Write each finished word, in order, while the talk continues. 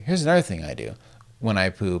Here's another thing I do when I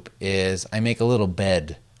poop is I make a little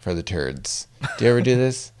bed for the turds. Do you ever do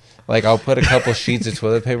this? Like I'll put a couple sheets of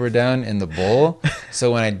toilet paper down in the bowl,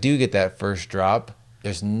 so when I do get that first drop,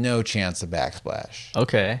 there's no chance of backsplash.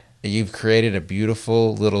 Okay. You've created a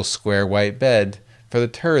beautiful little square white bed for the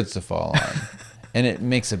turds to fall on, and it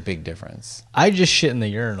makes a big difference. I just shit in the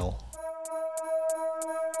urinal.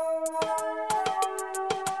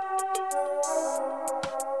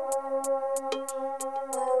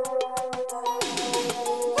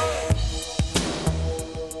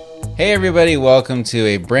 Hey everybody, welcome to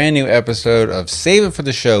a brand new episode of Save It for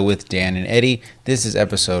the Show with Dan and Eddie. This is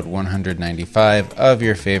episode 195 of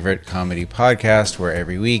your favorite comedy podcast, where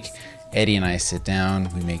every week Eddie and I sit down,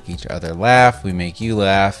 we make each other laugh, we make you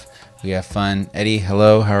laugh, we have fun. Eddie,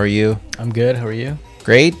 hello, how are you? I'm good, how are you?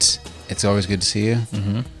 Great. It's always good to see you.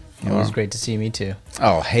 Mm-hmm. Always great to see me too.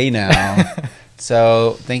 Oh, hey now.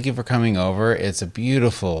 So, thank you for coming over. It's a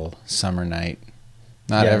beautiful summer night.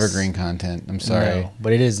 Not Yes. evergreen content. I'm sorry. No,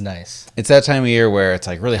 but it is nice. It's that time of year where it's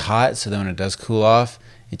like really hot, so then when it does cool off,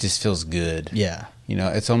 it just feels good. Yeah. You know,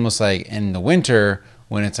 it's almost like in the winter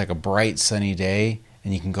when it's like a bright sunny day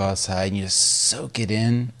and you can go outside and you just soak it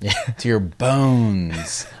in to your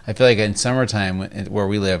bones. I feel like in summertime where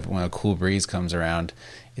we live, when a cool breeze comes around,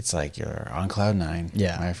 it's like you're on cloud nine,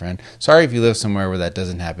 my friend. Sorry if you live somewhere where that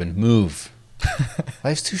doesn't happen. Move.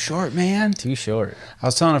 Life's too short, man. Too short. I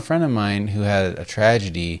was telling a friend of mine who had a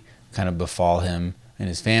tragedy kind of befall him and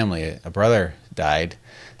his family. A brother died.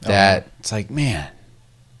 That it's like, man,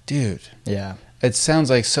 dude. Yeah. It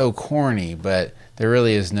sounds like so corny, but there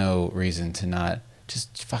really is no reason to not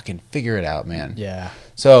just fucking figure it out, man. Yeah.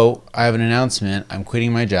 So I have an announcement. I'm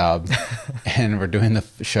quitting my job, and we're doing the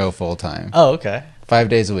show full time. Oh, okay. 5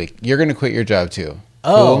 days a week. You're going to quit your job too.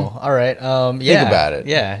 Oh, Cool? all right. Yeah. Think about it.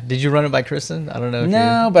 Yeah. Did you run it by Kristen? I don't know if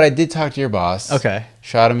No, but I did talk to your boss. Okay.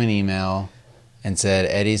 Shot him an email and said,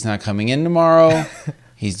 Eddie's not coming in tomorrow.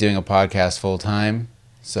 He's doing a podcast full time.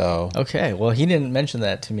 So Okay. Well, he didn't mention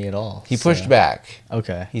that to me at all. he pushed back.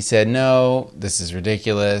 Okay. He said, no, this is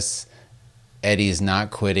ridiculous. Eddie's not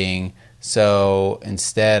quitting. So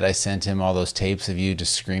instead, I sent him all those tapes of you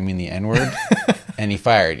just screaming the N-word, and he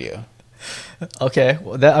fired you. Okay.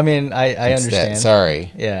 Well, that, I mean, I Instead. understand.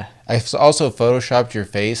 Sorry. Yeah. I also photoshopped your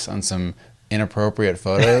face on some inappropriate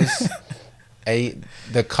photos.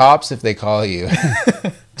 The cops, if they call you,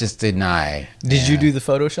 just deny. Did you do the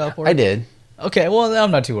Photoshop work? I did. Okay. Well,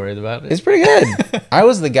 I'm not too worried about it. It's pretty good. I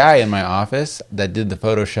was the guy in my office that did the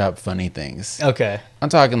Photoshop funny things. Okay. I'm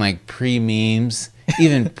talking like pre-memes,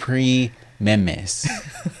 even pre-memes.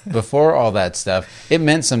 Before all that stuff, it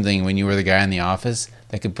meant something when you were the guy in the office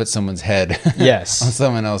that could put someone's head Yes. on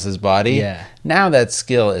someone else's body. Yeah. Now that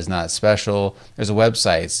skill is not special. There's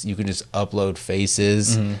websites. You can just upload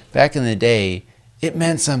faces. Mm-hmm. Back in the day, it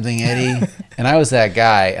meant something, Eddie. And I was that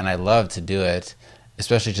guy, and I loved to do it,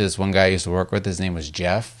 especially to this one guy I used to work with. His name was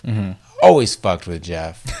Jeff. Mm-hmm. Always fucked with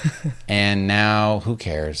Jeff. And now, who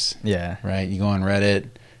cares? Yeah. Right? You go on Reddit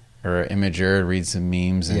or Imager, read some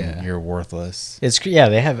memes, and you're worthless. They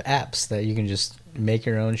have apps that you can just make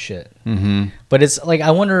your own shit. Mm-hmm. But it's like,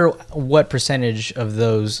 I wonder what percentage of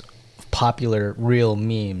those popular real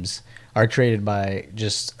memes are created by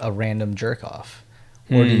just a random jerk off,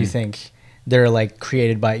 or do you think they're like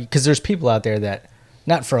created by? Because there's people out there that,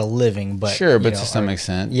 not for a living, but Sure, but to some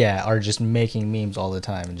extent, are just making memes all the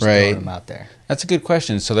time and just Right. throwing them out there. That's a good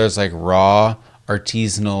question. So there's like raw,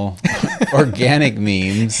 artisanal, organic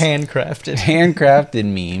memes. Handcrafted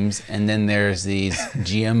memes, and then there's these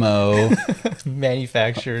GMO,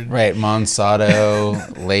 Manufactured. right,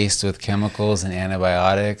 Monsanto, laced with chemicals and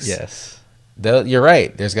antibiotics. Yes. You're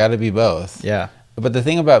right. There's got to be both. Yeah. But the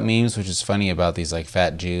thing about memes, which is funny about these like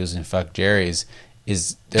fat Jews and fuck Jerrys,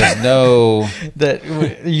 is there's no... That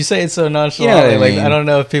you say it so nonchalantly. You know what I like mean. I don't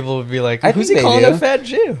know if people would be like, I "Who's think he they calling do. a fat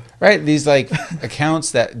Jew?" Right? These like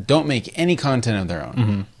accounts that don't make any content of their own.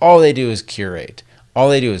 Mm-hmm. All they do is curate. All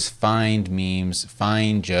they do is find memes,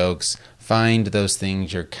 find jokes, find those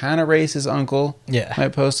things your kind of racist uncle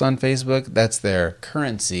might post on Facebook. That's their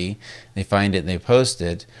currency. They find it and they post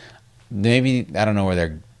it. Maybe, I don't know where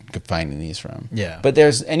they're finding these from. Yeah. But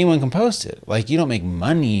anyone can post it. Like, you don't make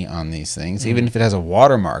money on these things, even if it has a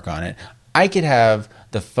watermark on it. I could have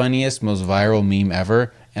the funniest, most viral meme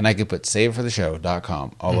ever, and I could put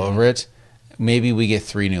savefortheshow.com all over it. Maybe we get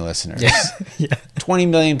 3 new listeners. Yeah. 20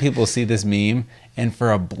 million people see this meme, and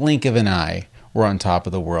for a blink of an eye, we're on top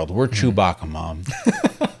of the world. We're Chewbacca Mom.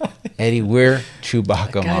 Eddie, we're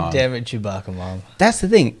Chewbacca Mom. God damn it, Chewbacca Mom. That's the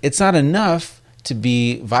thing. It's not enough to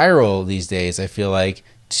be viral these days, I feel like,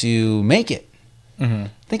 to make it.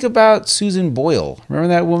 Think about Susan Boyle. Remember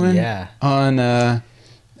that woman? Yeah. On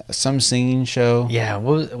some singing show. Yeah,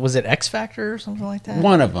 was it X Factor or something like that?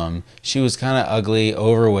 One of them. She was kind of ugly,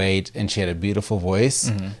 overweight, and she had a beautiful voice.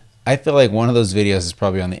 Mm-hmm. I feel like one of those videos is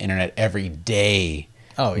probably on the internet every day.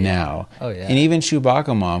 Oh, yeah. Now. Oh, yeah. And even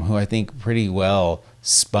Chewbacca Mom, who I think pretty well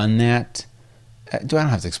spun that. I don't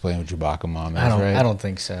have to explain what Chewbacca Mom is, right? I don't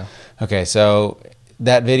think so. Okay, so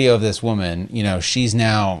that video of this woman, she's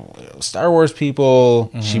now Star Wars people.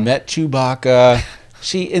 Mm-hmm. She met Chewbacca.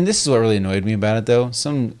 And this is what really annoyed me about it, though.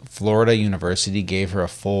 Some Florida university gave her a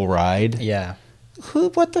full ride. Yeah.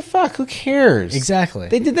 What the fuck? Who cares? Exactly.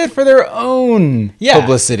 They did that for their own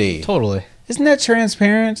publicity. Totally. Isn't that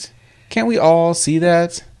transparent? Can't we all see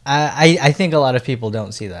that? I think a lot of people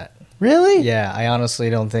don't see that. Really? Yeah, I honestly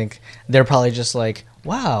don't think they're probably just like,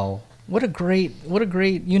 wow, what a great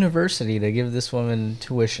university to give this woman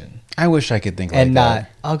tuition. I wish I could think like And that.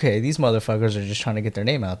 not, okay, these motherfuckers are just trying to get their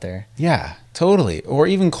name out there. Yeah, totally. Or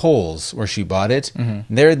even Kohl's, where she bought it.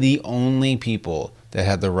 Mm-hmm. They're the only people that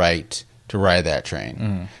had the right to ride that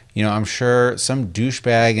train. Mm-hmm. I'm sure some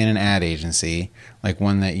douchebag in an ad agency, like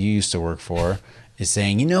one that you used to work for, is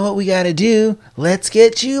saying, you know what we got to do? Let's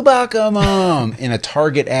get Chewbacca Mom in a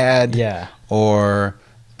Target ad. Yeah. Or,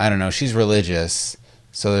 I don't know, she's religious,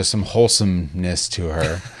 so there's some wholesomeness to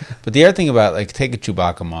her. But the other thing about, like, take a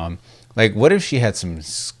Chewbacca Mom, like, what if she had some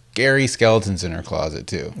scary skeletons in her closet,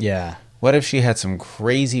 too? Yeah. What if she had some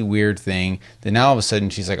crazy weird thing that now all of a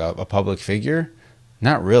sudden she's like a public figure?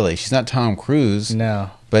 Not really. She's not Tom Cruise.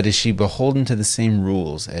 No. But is she beholden to the same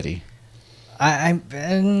rules, Eddie?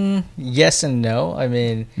 Yes and no. I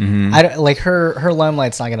mean, Mm-hmm. I don't, like her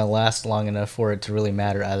limelight's not going to last long enough for it to really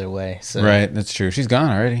matter either way. So Right, that's true. She's gone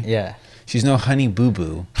already. yeah, She's no Honey Boo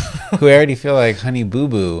Boo, who I already feel like Honey Boo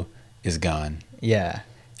Boo is gone. yeah.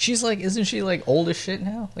 She's like, isn't she like old as shit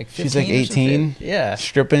now? Like 15 She's like or something? 18. Yeah,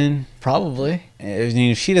 Stripping. probably.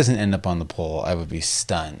 If she doesn't end up on the pole, I would be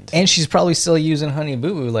stunned. And she's probably still using Honey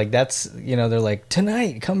Boo Boo. Like that's they're like,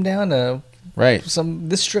 tonight come down to Right.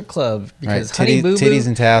 this strip club Right. because Honey Boo Boo. Titties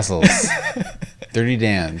and tassels. Dirty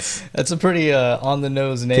Dan's. That's a pretty on the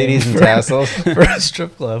nose name. Titties and tassels. For a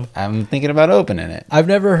strip club. I'm thinking about opening it. I've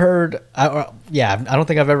never heard. I don't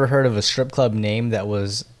think I've ever heard of a strip club name that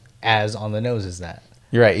was as on the nose as that.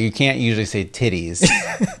 You're right. You can't usually say titties.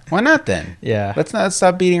 Why not then? Yeah. Let's not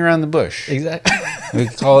stop beating around the bush. Exactly. We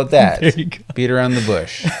could call it that. There you go. Beat around the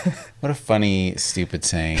bush. What a funny, stupid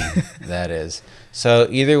saying that is. So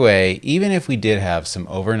either way, even if we did have some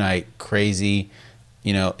overnight crazy,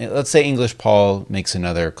 let's say English Paul makes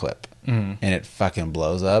another clip and it fucking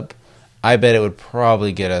blows up. I bet it would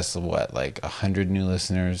probably get us, like 100 new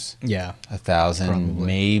listeners? Yeah. 1,000 Probably.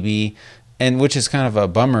 maybe. And which is kind of a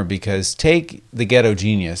bummer because take the Ghetto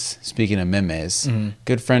Genius, speaking of memes,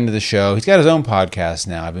 good friend of the show. He's got his own podcast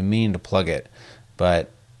now. I've been meaning to plug it, but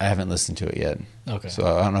I haven't listened to it yet. Okay.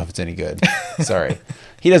 So I don't know if it's any good. Sorry.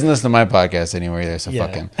 He doesn't listen to my podcast anymore either, so Yeah.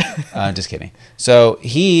 fuck him. Just kidding. So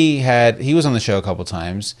he was on the show a couple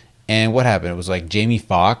times, and what happened? It was like Jamie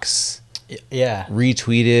Foxx Yeah.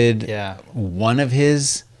 retweeted Yeah. one of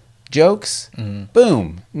his jokes.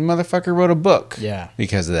 Boom. Motherfucker wrote a book Yeah.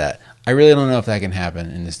 because of that. I really don't know if that can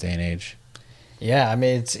happen in this day and age. Yeah. I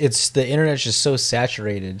mean, it's the internet's just so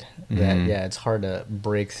saturated that it's hard to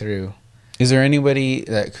break through. Is there anybody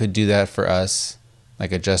that could do that for us,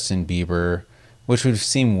 like a Justin Bieber, which would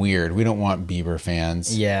seem weird? We don't want Bieber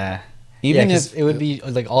fans. Yeah. Even Yeah, 'cause if it would be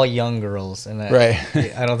like all young girls, and Right.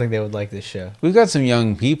 I don't think they would like this show. We've got some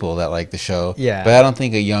young people that like the show. Yeah. But I don't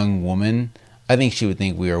think a young woman, I think she would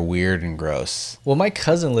think we are weird and gross. Well, my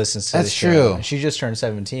cousin listens to That's the show. true. And she just turned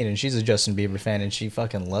 17, and she's a Justin Bieber fan, and she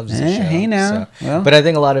fucking loves the Eh, show. hey now. Well. But I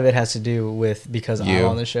think a lot of it has to do with because I'm You.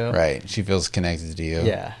 on the show. Right. She feels connected to you.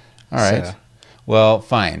 Yeah. All right. So- Well,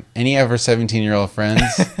 fine. Any of her 17-year-old friends,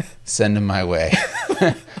 send them my way.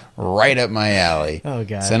 Right up my alley. Oh,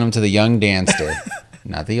 God. Send them to the young Danster.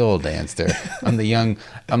 Not the old Danster.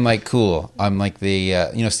 I'm like cool. I'm like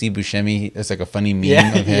the, Steve Buscemi. It's like a funny meme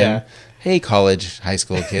Yeah, of him. yeah. Hey, college, high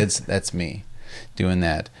school kids. That's me doing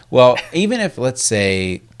that. Well, even if, let's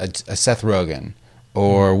say, a Seth Rogen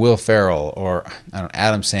or Will Ferrell or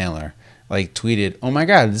Adam Sandler like tweeted, "Oh my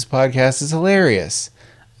God, this podcast is hilarious."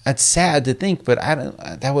 That's sad to think, but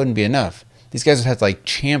that wouldn't be enough. These guys would have to like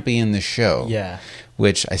champion the show. Yeah.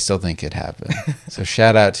 Which I still think could happen. So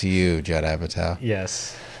shout out to you, Judd Apatow.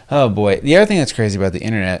 Yes. Oh boy. The other thing that's crazy about the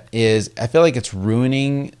internet is I feel like it's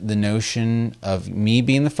ruining the notion of me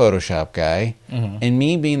being the Photoshop guy and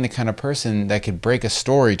me being the kind of person that could break a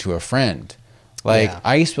story to a friend. Like Yeah.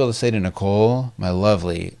 I used to be able to say to Nicole, my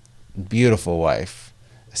lovely, beautiful wife,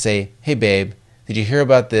 say, "Hey babe, did you hear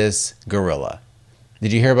about this gorilla?"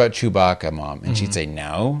 did you hear about Chewbacca, Mom? And she'd say,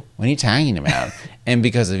 no. What are you talking about? And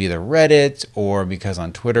because of either Reddit or because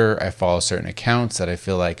on Twitter I follow certain accounts that I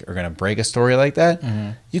feel like are going to break a story like that,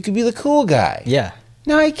 you could be the cool guy. Yeah.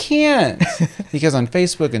 No, I can't. Because on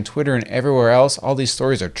Facebook and Twitter and everywhere else, all these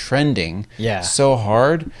stories are trending so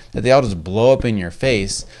hard that they all just blow up in your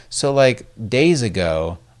face. So, like, days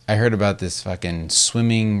ago, I heard about this fucking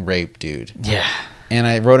swimming rape dude. Yeah. And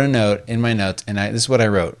I wrote a note in my notes, and this is what I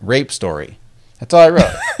wrote. Rape story. That's all I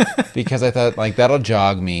wrote. Because I thought, like, that'll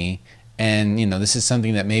jog me. And, you know, this is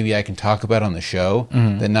something that maybe I can talk about on the show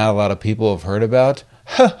that not a lot of people have heard about.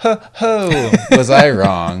 Ho, ho, ho. Was I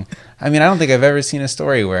wrong? I mean, I don't think I've ever seen a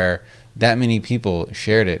story where that many people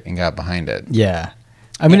shared it and got behind it. Yeah.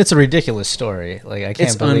 I mean, it's a ridiculous story. Like, I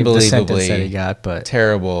can't believe the sentence that he got, but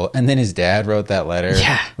terrible. And then his dad wrote that letter,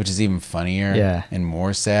 which is even funnier and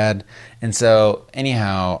more sad. And so,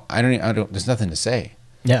 anyhow, I don't. There's nothing to say.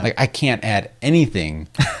 Yeah. Like, I can't add anything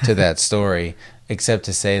to that story except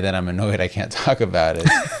to say that I'm annoyed I can't talk about it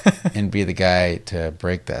and be the guy to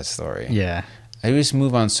break that story. Yeah. I just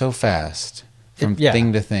move on so fast. From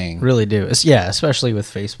thing to thing. Really do. Yeah, especially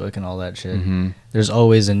with Facebook and all that shit. There's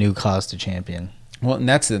always a new cause to champion. Well, and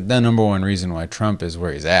that's the number one reason why Trump is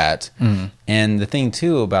where he's at. And the thing,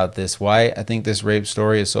 too, about this, why I think this rape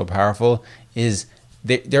story is so powerful, is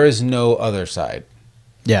there is no other side.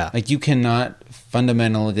 Yeah. Like, you cannot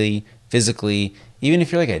fundamentally, physically, even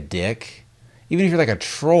if you're like a dick, even if you're like a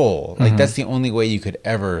troll, like, that's the only way you could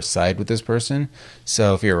ever side with this person.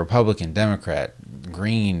 So if you're a Republican, Democrat,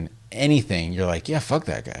 Green, anything, you're like, yeah, fuck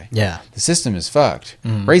that guy. Yeah. The system is fucked.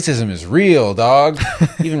 Racism is real, dog.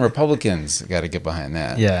 Even Republicans got to get behind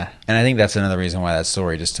that. Yeah. And I think that's another reason why that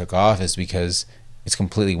story just took off, is because it's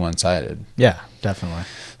completely one-sided. Yeah, definitely.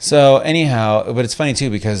 So anyhow, but it's funny too,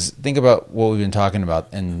 because think about what we've been talking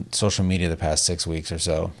about in social media the past 6 weeks or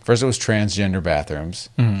so. First it was transgender bathrooms,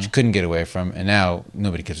 which you couldn't get away from, and now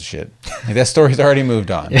nobody gives a shit. Like, that story's already moved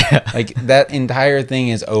on. Like, that entire thing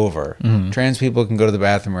is over. Trans people can go to the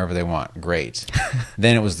bathroom wherever they want. Great.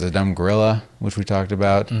 Then it was the dumb gorilla, which we talked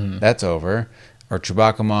about. That's over. Or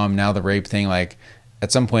Chewbacca Mom, now the rape thing. Like,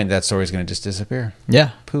 at some point that story's going to just disappear.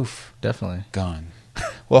 Yeah. Poof. Definitely. Gone.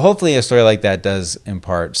 Well, hopefully a story like that does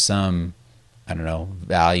impart some, I don't know,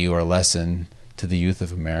 value or lesson to the youth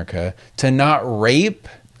of America to not rape.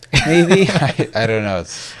 Maybe I don't know.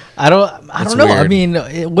 I don't know. Weird. I mean,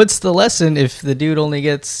 what's the lesson if the dude only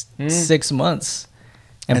gets 6 months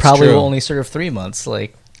and That's probably true. will only serve 3 months?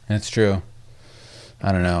 Like, that's true.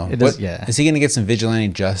 I don't know. Yeah. Is he going to get some vigilante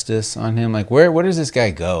justice on him? Like, where does this guy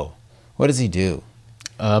go? What does he do?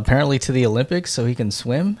 Apparently to the Olympics so he can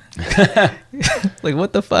swim. Like,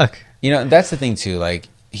 what the fuck? You know, that's the thing too. Like,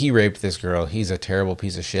 he raped this girl. He's a terrible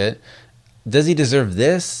piece of shit. Does he deserve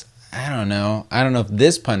this? I don't know. I don't know if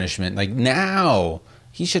this punishment, like, now,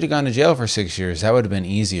 he should have gone to jail for 6 years. That would have been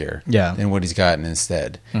easier than what he's gotten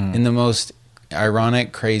instead. In the most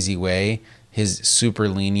ironic, crazy way, his super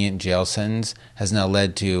lenient jail sentence has now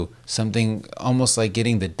led to something almost like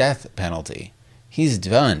getting the death penalty. He's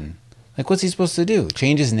done. Like, what's he supposed to do?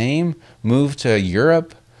 Change his name? Move to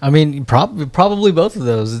Europe? I mean, probably both of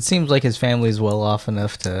those. It seems like his family's well off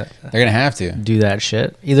enough to They're going to have to. do that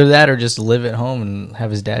shit. Either that or just live at home and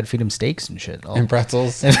have his dad feed him steaks and shit. And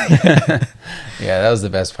pretzels. Yeah, that was the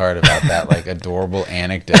best part about that, like, adorable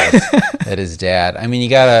anecdote that his dad. I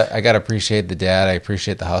mean, I gotta appreciate the dad. I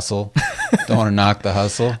appreciate the hustle. Don't want to knock the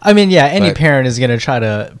hustle. I mean, yeah, any parent is going to try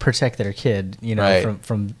to protect their kid, you know,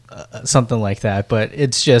 from something like that. But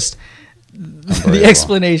it's just the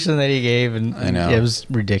explanation that he gave, and I know. it was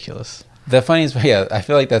ridiculous. The funniest, I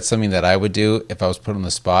feel like that's something that I would do if I was put on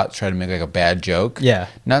the spot, try to make like a bad joke. Yeah.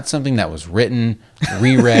 Not something that was written,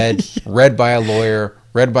 reread, read by a lawyer,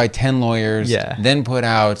 read by 10 lawyers, then put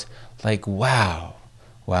out. Like, wow.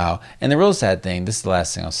 And the real sad thing, this is the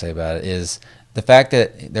last thing I'll say about it, is the fact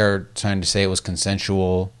that they're trying to say it was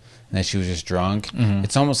consensual and that she was just drunk.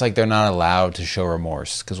 It's almost like they're not allowed to show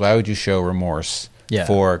remorse. Because why would you show remorse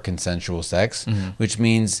for consensual sex? Which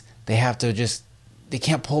means they have to they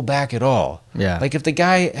can't pull back at all. Yeah. Like, if the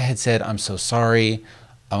guy had said, I'm so sorry,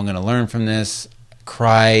 I'm going to learn from this,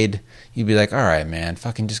 cried, you'd be like, all right, man,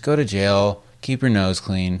 fucking just go to jail, keep your nose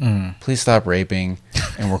clean, please stop raping,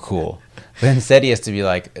 and we're cool. But instead he has to be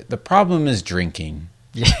like, the problem is drinking.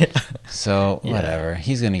 Yeah. So, whatever.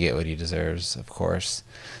 He's going to get what he deserves, of course.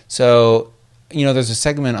 So, you know, there's a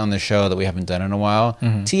segment on the show that we haven't done in a while.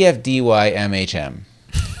 TFDYMHM.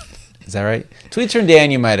 Is that right? Tweets from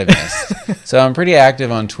Dan you might have missed. So I'm pretty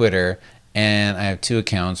active on Twitter, and I have 2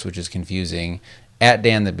 accounts, which is confusing. At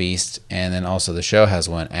Dan the Beast, and then also the show has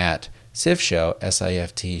one at SIF Show,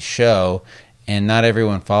 SIFT Show. And not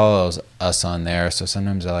everyone follows us on there, so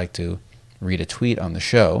sometimes I like to read a tweet on the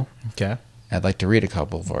show. Okay. I'd like to read a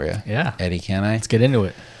couple for you. Yeah. Eddie, can I? Let's get into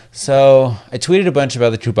it. So I tweeted a bunch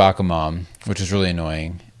about the Chewbacca mom, which was really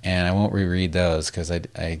annoying, and I won't reread those because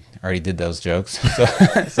I already did those jokes, so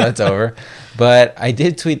that's over. But I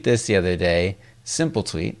did tweet this the other day, simple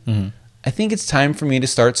tweet. Mm-hmm. I think it's time for me to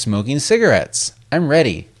start smoking cigarettes. I'm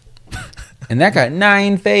ready. And that got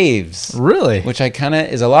 9 faves. Really? Which I kind of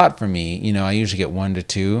is a lot for me. You know, I usually get 1 to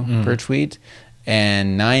 2 per tweet,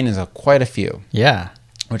 and 9 is quite a few. Yeah.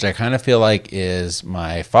 Which I kind of feel like is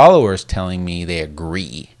my followers telling me they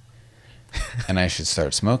agree and I should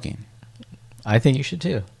start smoking. I think you should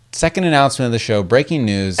too. Second announcement of the show, breaking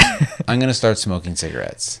news, I'm going to start smoking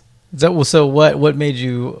cigarettes. So what made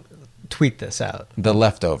you tweet this out? The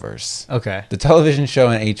Leftovers. Okay. The television show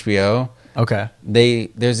on HBO, Okay.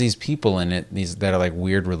 there's these people in it, these that are like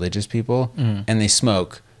weird religious people, and they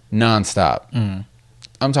smoke nonstop.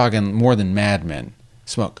 I'm talking more than Mad Men.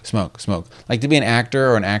 Smoke, smoke, smoke. Like to be an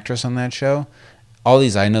actor or an actress on that show, all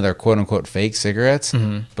these, I know they're quote unquote fake cigarettes,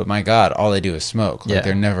 but my God, all they do is smoke. Like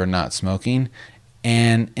they're never not smoking.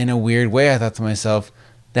 And in a weird way, I thought to myself,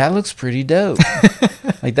 that looks pretty dope.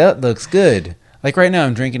 Like that looks good. Like right now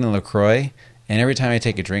I'm drinking a LaCroix, and every time I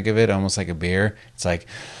take a drink of it, almost like a beer, it's like,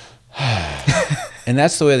 and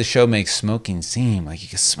that's the way the show makes smoking seem. Like you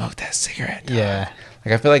can smoke that cigarette. Yeah.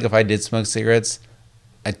 Like I feel like if I did smoke cigarettes,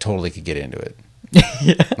 I totally could get into it.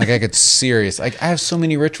 Like I could like I have so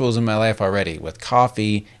many rituals in my life already with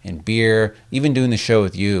coffee and beer. Even doing the show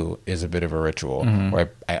with you is a bit of a ritual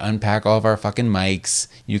where I unpack all of our fucking mics.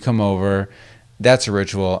 You come over. That's a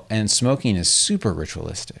ritual. And smoking is super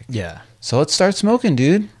ritualistic. Yeah. So let's start smoking,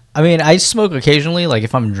 dude. I mean, I smoke occasionally, like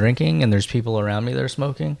if I'm drinking and there's people around me that are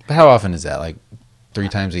smoking. But how often is that? Like 3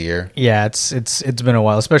 times a year? Yeah, it's been a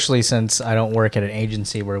while, especially since I don't work at an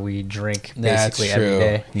agency where we drink basically every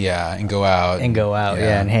day. Yeah, and go out.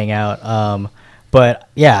 And hang out. But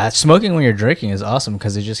yeah, smoking when you're drinking is awesome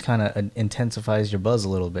because it just kind of intensifies your buzz a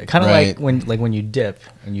little bit. Kind of like when you dip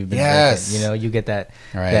and you've been drinking, you know, you get that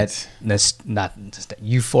not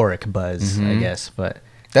euphoric buzz, I guess. But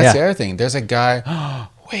that's the other thing. There's a guy.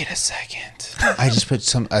 Wait a second. I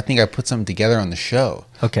think I put something together on the show.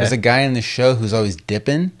 Okay. There's a guy in the show who's always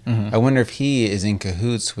dipping. I wonder if he is in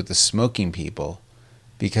cahoots with the smoking people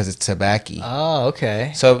because it's tobacco. Oh,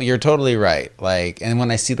 okay. So you're totally right. Like, and when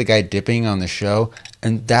I see the guy dipping on the show,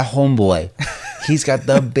 and that homeboy, he's got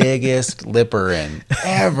the biggest lipper in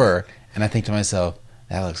ever. And I think to myself,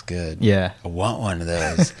 that looks good. Yeah. I want one of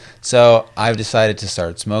those. So I've decided to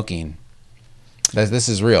start smoking. This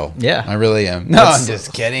is real. Yeah. I really am. No, I'm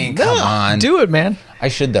just kidding. Come on. Do it, man. I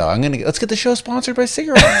should, though. Let's get the show sponsored by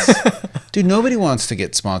cigarettes. Dude, nobody wants to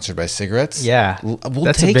get sponsored by cigarettes. Yeah.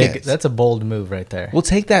 We'll take it. That's a bold move right there. We'll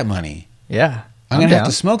take that money. Yeah. I'm going to have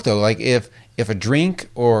to smoke, though. Like, if a drink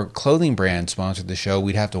or clothing brand sponsored the show,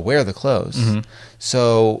 we'd have to wear the clothes.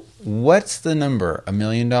 So what's the number? $1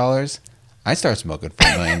 million? I'd start smoking for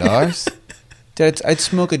 $1 million. Dude, I'd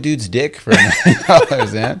smoke a dude's dick for $1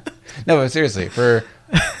 million, man. No, but seriously,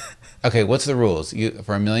 okay, what's the rules? For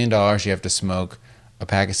 $1 million, you have to smoke a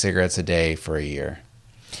pack of cigarettes a day for a year.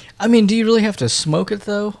 I mean, do you really have to smoke it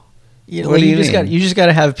though? What do you mean? You just got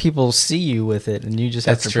to have people see you with it, and you just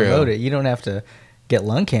have to promote it. You don't have to get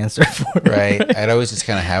lung cancer for it. Right. I'd always just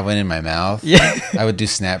kind of have one in my mouth. Yeah. I would do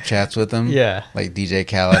Snapchats with them. Yeah. Like DJ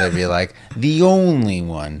Khaled, I'd be like, the only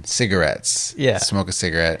one, cigarettes. Yeah. Smoke a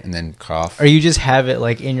cigarette and then cough. Or you just have it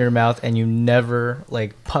like in your mouth and you never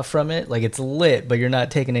like puff from it. Like it's lit, but you're not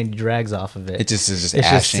taking any drags off of it. It just is it's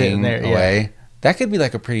ashing sitting there, away. Yeah. That could be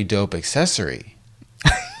like a pretty dope accessory.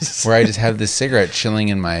 Where I just have this cigarette chilling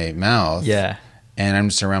in my mouth. Yeah. And I'm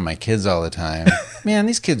just around my kids all the time. Man,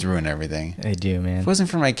 these kids ruin everything. They do, man. If it wasn't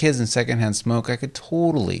for my kids and secondhand smoke, I could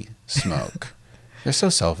totally smoke. They're so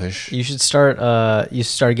selfish. You should start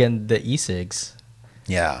getting the e-cigs.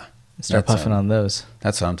 Yeah. Start puffing on those.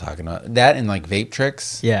 That's what I'm talking about. That and like vape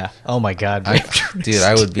tricks. Yeah. Oh my God. Dude,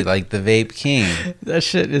 I would be like the vape king. That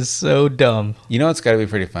shit is so dumb. You know what's got to be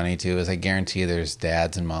pretty funny too is I guarantee there's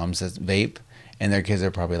dads and moms that vape and their kids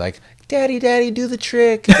are probably like, Daddy, do the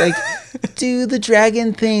trick. Like, do the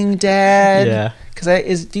dragon thing, Dad. Yeah.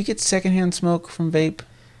 Because do you get secondhand smoke from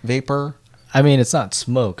vapor? I mean, it's not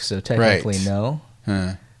smoke, so technically no.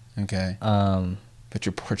 Huh. Okay. But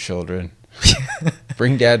your poor children.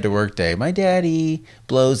 Bring Dad to work day. My daddy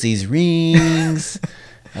blows these rings.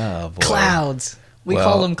 Oh boy. Clouds. We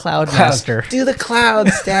call him Cloud Master. Do the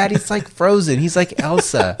clouds, Dad. He's like Frozen. He's like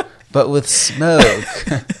Elsa, but with smoke.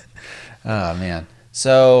 Oh man.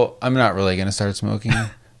 So I'm not really gonna start smoking,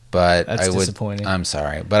 but That's disappointing. I'm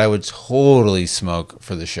sorry, but I would totally smoke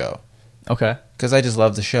for the show. Okay. because I just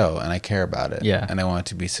love the show and I care about it. Yeah. And I want it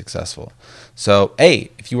to be successful. So,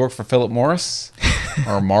 hey, if you work for Philip Morris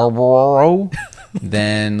or Marlboro,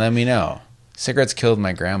 then let me know. Cigarettes killed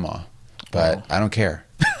my grandma, but I don't care.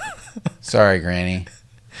 Sorry, Granny.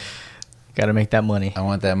 Got to make that money. I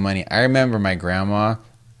want that money. I remember my grandma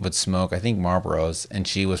would smoke, I think Marlboros, and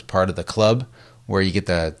she was part of the club where you get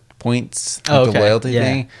the points, Oh, the okay. loyalty Yeah.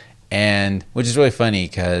 thing, and which is really funny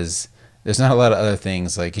because there's not a lot of other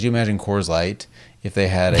things. Like, could you imagine Coors Light if they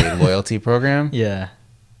had a loyalty program Yeah.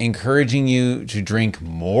 encouraging you to drink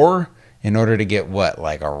more in order to get what,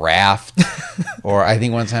 like a raft? Or I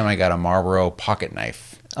think one time I got a Marlboro pocket knife.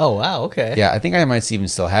 Oh, wow. Okay. Yeah, I think I might even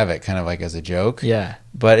still have it, kind of like as a joke. Yeah.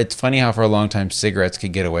 But it's funny how for a long time cigarettes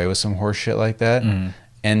could get away with some horse shit like that.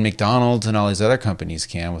 And McDonald's and all these other companies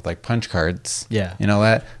can with like punch cards. Yeah. You know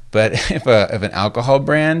that? But if an alcohol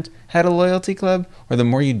brand had a loyalty club or the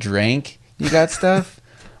more you drank, you got stuff,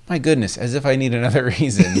 my goodness, as if I need another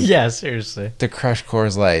reason Yeah, seriously. to crush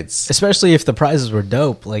Coors Lights. Especially if the prizes were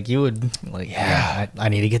dope. Like, you would, like, Yeah. I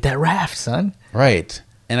need to get that raft, son. Right.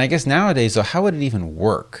 And I guess nowadays, so how would it even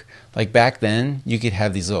work? Like back then, you could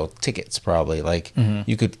have these little tickets probably. Like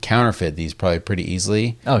you could counterfeit these probably pretty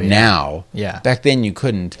easily. Oh, yeah. Now. Yeah. Back then you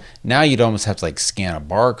couldn't. Now you'd almost have to like scan a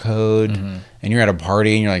barcode and you're at a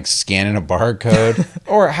party and you're like scanning a barcode.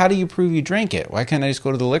 Or how do you prove you drank it? Why can't I just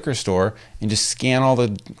go to the liquor store and just scan all the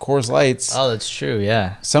Coors Lights? Oh, that's true.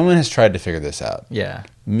 Yeah. Someone has tried to figure this out. Yeah.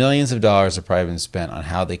 Millions of dollars have probably been spent on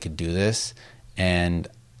how they could do this. And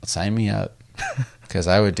sign me up because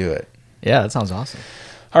I would do it. Yeah, that sounds awesome.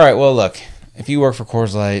 All right. Well, look, if you work for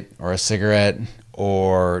Coors Light or a cigarette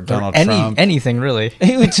or Donald Trump, Anything, really.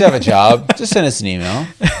 you just have a job, just send us an email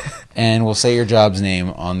and we'll say your job's name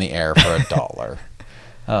on the air for $1.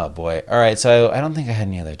 Oh, boy. All right. So I don't think I had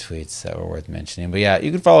any other tweets that were worth mentioning. But yeah,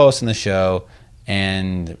 you can follow us on the show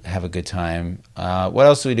and have a good time. What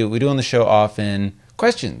else do we do? We do on the show often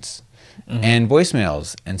questions and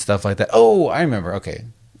voicemails and stuff like that. Oh, I remember. Okay.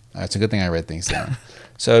 It's a good thing I read things down.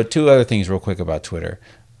 So 2 other things real quick about Twitter.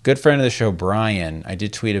 Good friend of the show, Brian, I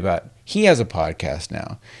did tweet about, he has a podcast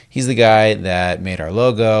now. He's the guy that made our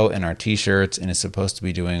logo and our t-shirts and is supposed to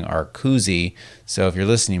be doing our koozie. So if you're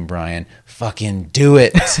listening, Brian, fucking do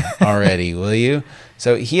it already, will you?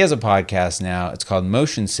 So he has a podcast now. It's called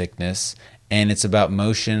Motion Sickness, and it's about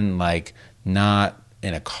motion, like not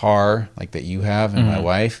in a car like that you have and my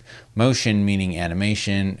wife. Motion meaning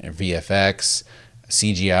animation, VFX,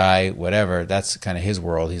 CGI, whatever. That's kind of his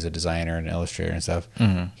world. He's a designer and illustrator and stuff.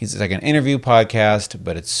 He's like an interview podcast,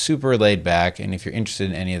 but it's super laid back. And if you're interested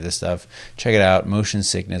in any of this stuff, check it out,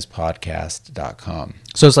 motionsicknesspodcast.com.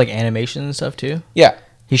 So it's like animation and stuff, too? Yeah,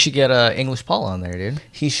 He should get English Paul on there, dude.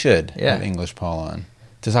 he should Yeah. have English Paul on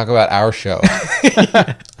to talk about our show.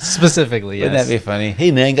 Specifically, yes. Wouldn't that be funny?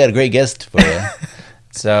 Hey, man, got a great guest for you.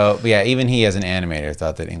 So, but yeah, even he as an animator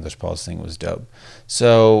thought that English Paul's thing was dope.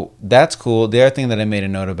 So that's cool. The other thing that I made a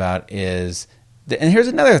note about is, and here's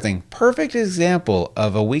another thing, perfect example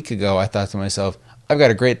of a week ago, I thought to myself, I've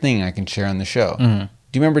got a great thing I can share on the show.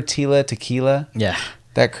 Do you remember Tila Tequila? Yeah.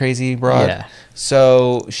 That crazy broad? Yeah.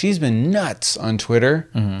 So she's been nuts on Twitter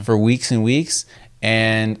for weeks and weeks.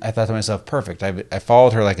 And I thought to myself, perfect. I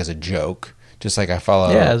followed her like as a joke. Just like I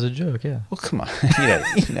follow. Yeah, as a joke, yeah. Well, come on. you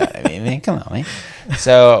know what I mean, man. Come on, man.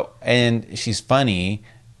 So, and she's funny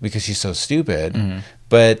because she's so stupid.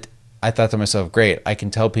 But I thought to myself, great, I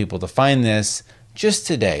can tell people to find this just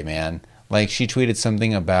today, man. Like she tweeted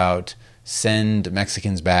something about send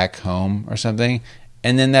Mexicans back home or something.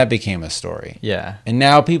 And then that became a story. Yeah. And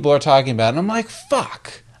now people are talking about it. And I'm like,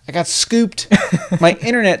 fuck. I got scooped. My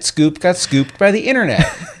internet scoop got scooped by the internet.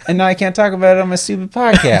 And now I can't talk about it on my stupid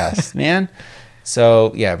podcast, man.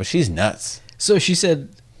 So, yeah, but she's nuts. So she said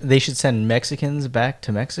they should send Mexicans back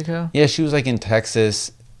to Mexico? Yeah, she was like in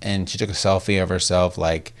Texas and she took a selfie of herself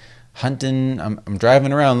like hunting. I'm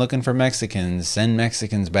driving around looking for Mexicans. Send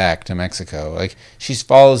Mexicans back to Mexico. Like she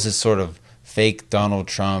follows this sort of fake Donald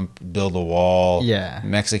Trump, build a wall. Yeah.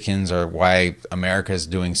 Mexicans are why America is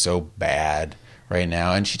doing so bad right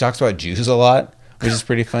now. And she talks about Jews a lot, which is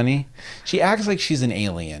pretty funny. She acts like she's an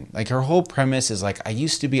alien. Like her whole premise is like, I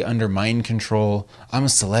used to be under mind control. I'm a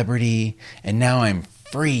celebrity and now I'm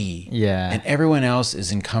free. Yeah. And everyone else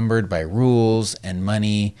is encumbered by rules and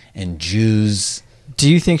money and Jews. Do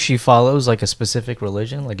you think she follows like a specific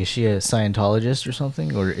religion? Like, is she a Scientologist or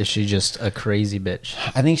something? Or is she just a crazy bitch?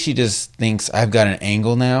 I think she just thinks I've got an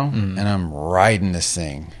angle now and I'm riding this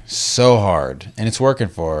thing so hard. And it's working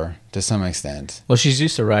for her to some extent. Well, she's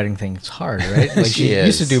used to writing things hard, right? Like She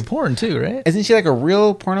used to is. do porn too, right? Isn't she like a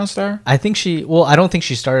real porno star? I think I don't think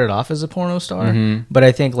she started off as a porno star, but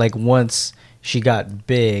I think like once she got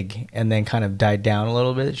big and then kind of died down a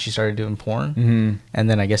little bit. She started doing porn, Mm-hmm. and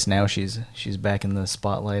then I guess now she's back in the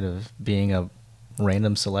spotlight of being a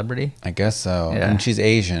random celebrity. I guess so. Yeah. And she's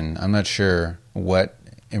Asian. I'm not sure what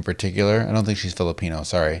in particular. I don't think she's Filipino.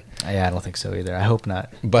 Sorry. Yeah, I don't think so either. I hope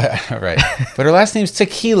not. But right. But her last name's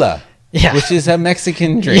Tequila. Yeah. Which is a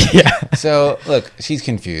Mexican drink. Yeah. So look, she's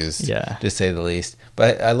confused. Yeah. To say the least.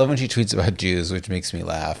 But I love when she tweets about Jews, which makes me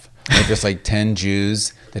laugh. Like there's like 10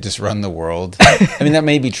 Jews that just run the world. I mean, that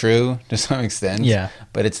may be true to some extent. Yeah.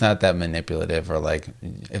 But it's not that manipulative, or like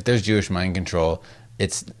if there's Jewish mind control,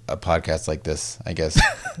 it's a podcast like this, I guess.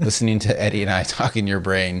 Listening to Eddie and I talk in your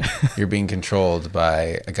brain, you're being controlled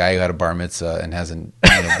by a guy who had a bar mitzvah and hasn't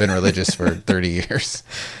been religious for 30 years.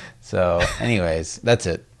 So anyways, that's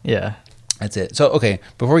it. Yeah. That's it. So, okay,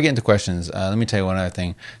 before we get into questions, let me tell you one other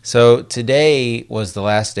thing. So today was the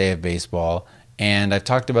last day of baseball, and I've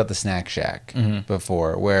talked about the Snack Shack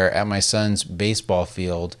before, where at my son's baseball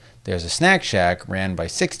field, there's a snack shack ran by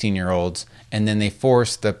 16-year-olds, and then they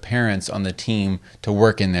force the parents on the team to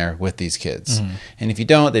work in there with these kids. And if you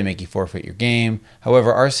don't, they make you forfeit your game.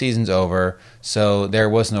 However, our season's over, so there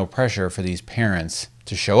was no pressure for these parents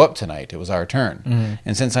to show up tonight. It was our turn.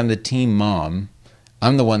 And since I'm the team mom,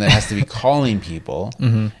 I'm the one that has to be calling people.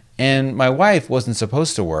 And my wife wasn't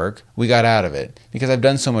supposed to work. We got out of it because I've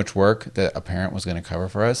done so much work that a parent was going to cover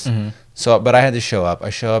for us. So, but I had to show up.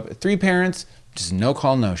 I show up. 3 parents, just no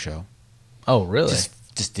call, no show. Oh, really?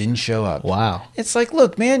 Just didn't show up. Wow. It's like,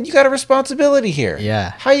 look, man, you got a responsibility here.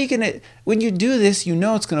 Yeah. How you going to, when you do this, you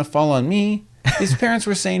know it's going to fall on me. These parents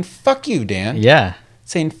were saying, fuck you, Dan. Yeah.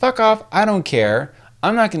 Saying, fuck off. I don't care.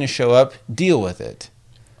 I'm not going to show up. Deal with it.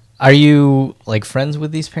 Are you like friends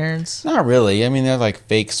with these parents? Not really. I mean, they're like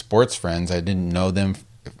fake sports friends. I didn't know them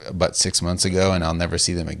about 6 months ago, and I'll never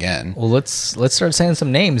see them again. Well, let's start saying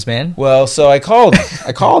some names, man. Well, so I called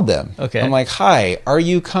them. Okay. I'm like, hi, are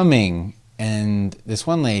you coming? And this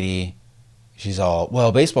one lady, she's all,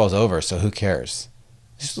 well, baseball's over, so who cares?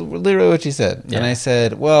 Just literally what she said. Yeah. And I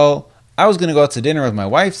said, well, I was going to go out to dinner with my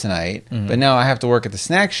wife tonight, but now I have to work at the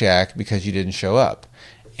snack shack because you didn't show up.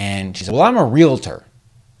 And she said, well, I'm a realtor.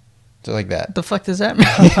 So like that. What the fuck does that mean?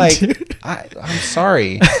 I'm like, I'm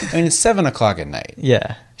sorry. I mean, it's 7 o'clock at night.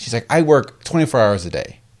 Yeah. She's like, I work 24 hours a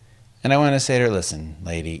day. And I want to say to her, listen,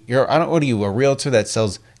 lady, what are you, a realtor that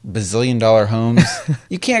sells bazillion-dollar homes?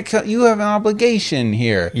 You can't, you have an obligation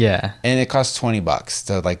here. Yeah. And it costs $20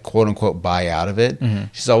 to like, quote unquote, buy out of it.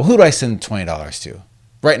 She's like, well, who do I send $20 to?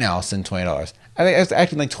 Right now, I'll send $20. I think I was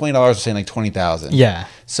acting like $20 was saying like 20,000. Yeah.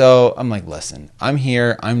 So I'm like, listen, I'm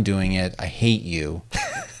here. I'm doing it. I hate you.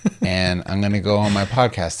 And I'm going to go on my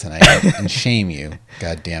podcast tonight and shame you.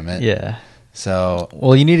 God damn it. Yeah. So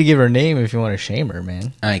Well, you need to give her a name if you want to shame her,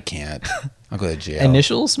 man. I can't. I'll go to jail.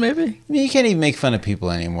 Initials, maybe? I mean, you can't even make fun of people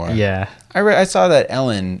anymore. Yeah. I saw that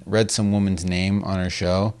Ellen read some woman's name on her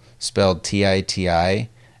show, spelled Titi,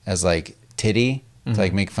 as like titty, to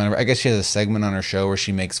like make fun of her. I guess she has a segment on her show where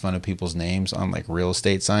she makes fun of people's names on like real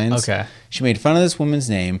estate signs. Okay. She made fun of this woman's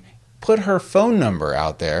name, put her phone number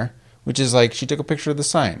out there, which is like she took a picture of the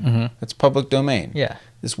sign. It's public domain. Yeah.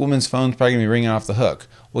 This woman's phone's probably going to be ringing off the hook.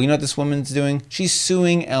 Well, you know what this woman's doing? She's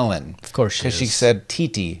suing Ellen. Of course she is. Because she said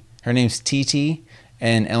Titi. Her name's Titi,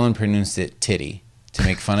 and Ellen pronounced it Titty to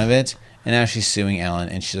make fun of it. And now she's suing Ellen,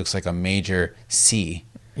 and she looks like a major C.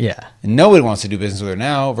 Yeah. And nobody wants to do business with her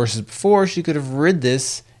now, versus before she could have rid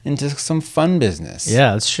this into some fun business.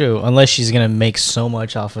 Yeah, that's true. Unless she's going to make so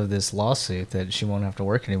much off of this lawsuit that she won't have to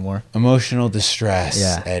work anymore. Emotional distress,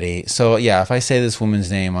 Yeah. Eddie. So, yeah, if I say this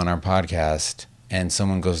woman's name on our podcast and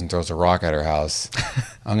someone goes and throws a rock at her house,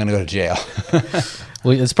 I'm going to go to jail.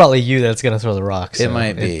 Well, it's probably you that's going to throw the rock. So It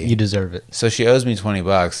might be. You deserve it. So she owes me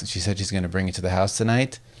 $20. She said she's going to bring it to the house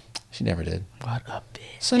tonight. She never did. What a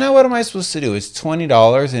bitch. So now what am I supposed to do? It's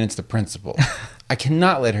 $20 and it's the principal. I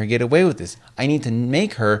cannot let her get away with this. I need to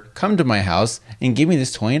make her come to my house and give me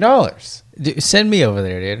this $20. Dude, send me over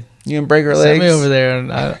there, dude. You can break her legs. Send me over there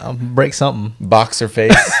and I'll break something. Box her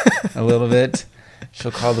face a little bit.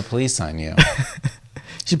 She'll call the police on you.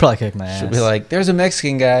 She'd probably kick my ass. She'll be like, there's a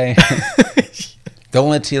Mexican guy. Don't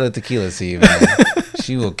let Tila Tequila see you, man.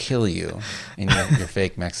 She will kill you in your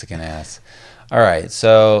fake Mexican ass. All right,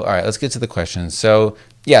 let's get to the questions. So,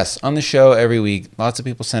 yes, on the show every week, lots of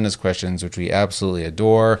people send us questions, which we absolutely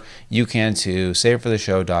adore. You can too.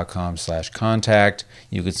 SaveForTheShow.com/contact.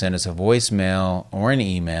 You could send us a voicemail or an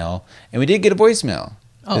email. And we did get a voicemail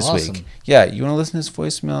this awesome. week. Yeah, you want to listen to this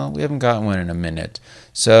voicemail? We haven't gotten one in a minute.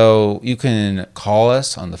 So you can call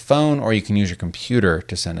us on the phone or you can use your computer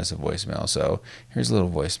to send us a voicemail. So here's a little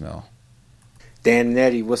voicemail. Dan and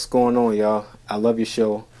Eddie, what's going on, y'all? I love your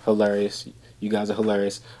show. Hilarious. You guys are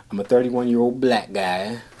hilarious. I'm a 31-year-old black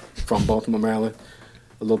guy from Baltimore, Maryland.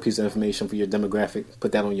 A little piece of information for your demographic.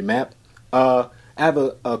 Put that on your map. I have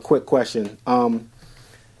a quick question. Me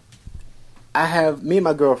and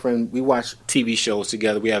my girlfriend, we watch TV shows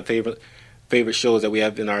together. We have favorite shows that we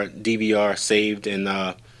have in our DVR saved in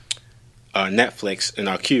our Netflix in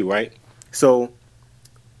our queue, right? So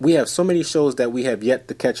we have so many shows that we have yet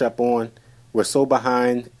to catch up on. We're so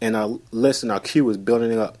behind, and our list and our queue is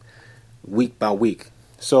building up week by week.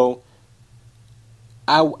 So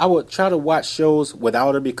I would try to watch shows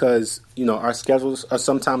without her because, our schedules are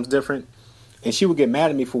sometimes different. And she would get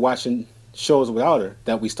mad at me for watching shows without her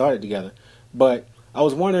that we started together. But I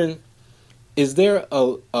was wondering, is there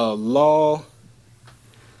a law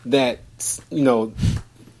that,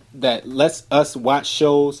 that lets us watch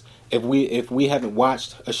shows if we haven't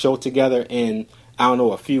watched a show together in, I don't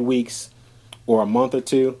know, a few weeks or a month or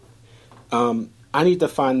two? I need to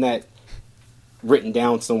find that written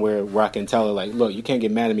down somewhere where I can tell her, like, look, you can't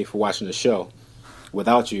get mad at me for watching the show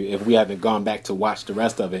without you if we haven't gone back to watch the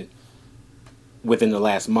rest of it within the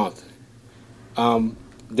last month. Dan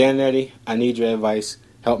and Eddie, I need your advice.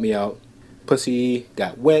 Help me out. Pussy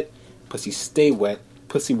got wet. Pussy stay wet.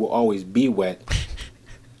 Pussy will always be wet.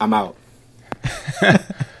 I'm out.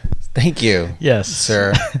 Thank you. Yes,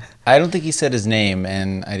 sir. I don't think he said his name,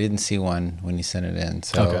 and I didn't see one when he sent it in.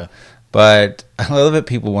 So, okay. But I love it.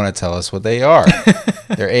 People want to tell us what they are,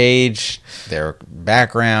 their age, their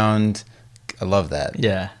background. I love that.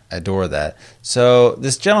 Yeah. I adore that. So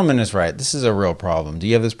this gentleman is right. This is a real problem. Do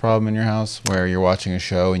you have this problem in your house where you're watching a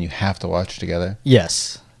show and you have to watch it together?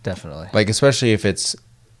 Yes, definitely. Like, especially if it's,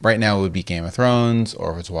 right now it would be Game of Thrones,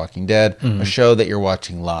 or if it's Walking Dead, a show that you're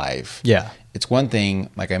watching live. Yeah. It's one thing,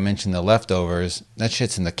 like I mentioned, The Leftovers, that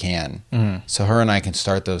shit's in the can. So her and I can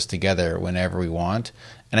start those together whenever we want.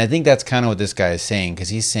 And I think that's kind of what this guy is saying, because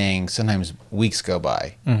he's saying sometimes weeks go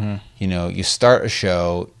by. You start a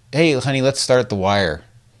show, hey, honey, let's start The Wire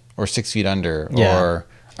or 6 Feet Under, or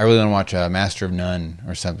I really want to watch Master of None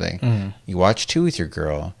or something. You watch 2 with your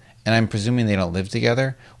girl, and I'm presuming they don't live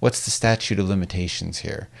together. What's the statute of limitations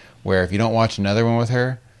here? Where if you don't watch another one with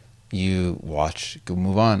her, you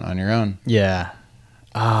move on your own. Yeah.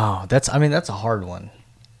 Oh, that's a hard one.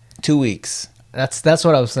 2 weeks. That's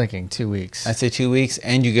what I was thinking. 2 weeks. I say 2 weeks,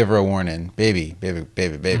 and you give her a warning. Baby.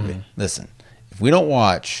 Listen, if we don't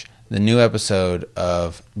watch the new episode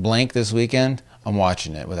of blank this weekend, I'm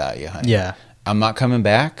watching it without you, honey. Yeah. I'm not coming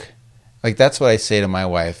back. Like, that's what I say to my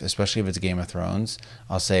wife, especially if it's Game of Thrones.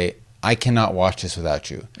 I'll say, I cannot watch this without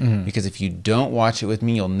you. Because if you don't watch it with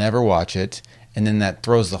me, you'll never watch it. And then that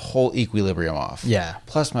throws the whole equilibrium off. Yeah.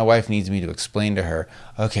 Plus, my wife needs me to explain to her,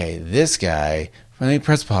 okay, this guy, let me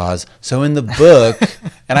press pause. So in the book,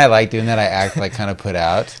 and I like doing that, I act like kind of put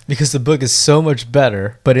out. Because the book is so much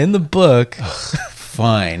better, but in the book...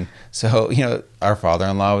 Fine. So, our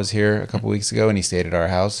father-in-law was here a couple weeks ago, and he stayed at our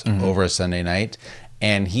house over a Sunday night.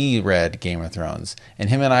 And he read Game of Thrones. And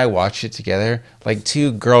him and I watched it together like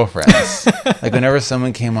two girlfriends. Like, whenever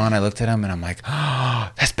someone came on, I looked at him and I'm like, oh,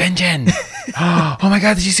 that's Benjen. Oh my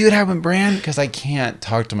God, did you see what happened with Bran? Because I can't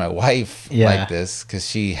talk to my wife like this because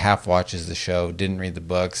she half watches the show, didn't read the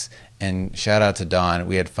books. And shout out to Dawn.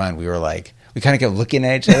 We had fun. We were like, we kind of kept looking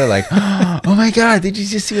at each other like, oh my God, did you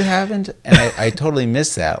just see what happened? And I totally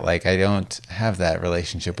miss that. Like, I don't have that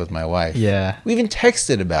relationship with my wife. Yeah. We even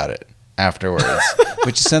texted about it afterwards,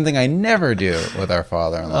 which is something I never do with our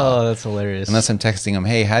father-in-law. Oh, that's hilarious. Unless I'm texting him,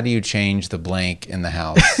 hey, how do you change the blank in the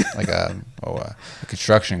house? Like a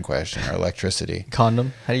construction question or electricity.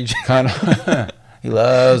 Condom? How do you change? Condom. He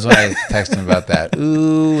loves when I text him about that.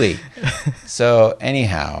 Ooh-wee. So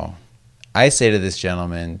anyhow, I say to this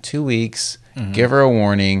gentleman, 2 weeks, give her a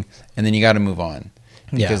warning, and then you got to move on.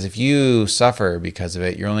 Because if you suffer because of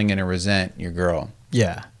it, you're only going to resent your girl.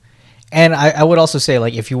 Yeah. And I would also say,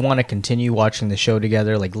 like, if you want to continue watching the show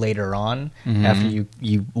together, like, later on, after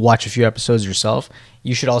you watch a few episodes yourself,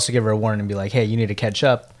 you should also give her a warning and be like, hey, you need to catch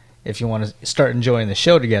up if you want to start enjoying the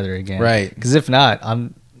show together again. Right. Because if not,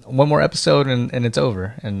 I'm one more episode and it's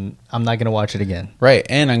over, and I'm not going to watch it again. Right.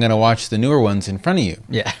 And I'm going to watch the newer ones in front of you.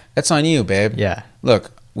 Yeah. That's on you, babe. Yeah.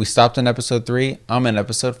 Look, we stopped on episode 3. I'm in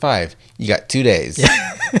episode 5. You got 2 days.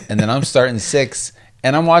 And then I'm starting 6.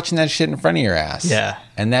 And I'm watching that shit in front of your ass. Yeah.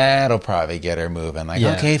 And that'll probably get her moving. Like,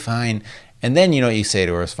 okay, fine. And then you know what you say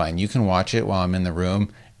to her is fine. You can watch it while I'm in the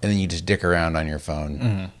room, and then you just dick around on your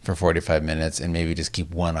phone for 45 minutes and maybe just keep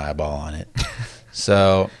one eyeball on it.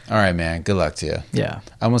 So, all right, man. Good luck to you. Yeah.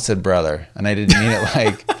 I almost said brother, and I didn't mean it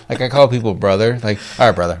like I call people brother. Like, all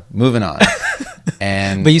right, brother, moving on.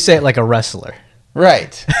 And But you say it like a wrestler.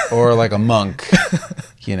 right. Or like a monk.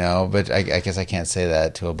 You know, but I guess I can't say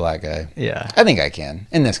that to a black guy. Yeah. I think I can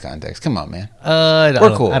in this context. Come on, man.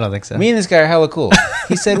 We're Cool. I don't think so. Me and this guy are hella cool.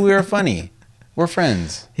 He said we were funny. We're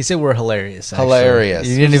friends. He said we're hilarious. Actually. Hilarious.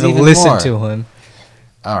 You didn't Which is even even listen more. to him.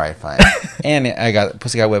 All right, fine. And I got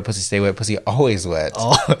pussy got wet, pussy stay wet, pussy always wet.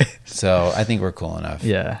 Always. So I think we're cool enough.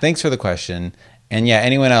 Yeah. Thanks for the question. And yeah,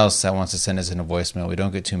 anyone else that wants to send us in a voicemail, we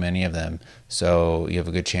don't get too many of them. So you have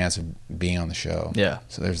a good chance of being on the show. Yeah.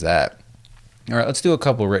 So there's that. All right, let's do a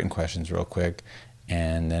couple written questions real quick.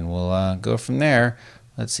 And then we'll go from there.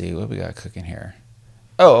 Let's see what we got cooking here.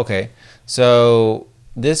 Oh, okay. So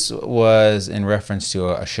this was in reference to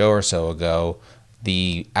a show or so ago.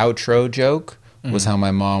 The outro joke was how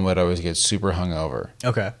my mom would always get super hungover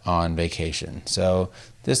Okay. on vacation. So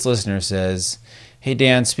this listener says, "Hey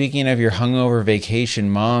Dan, speaking of your hungover vacation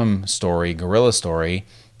mom story, gorilla story,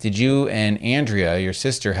 did you and Andrea, your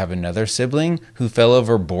sister, have another sibling who fell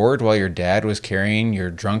overboard while your dad was carrying your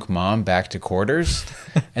drunk mom back to quarters?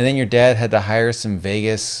 And then your dad had to hire some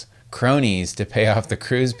Vegas cronies to pay off the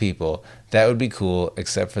cruise people. That would be cool,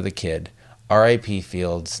 except for the kid. R.I.P.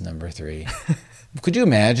 Fields, number 3. Could you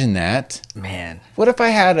imagine that? Man. What if I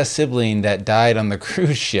had a sibling that died on the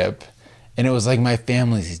cruise ship and it was like my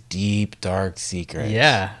family's deep, dark secret?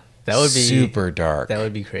 Yeah. That would be super dark. That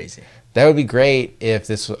would be crazy. That would be great if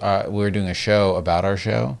this we were doing a show about our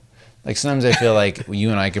show. Like sometimes I feel like you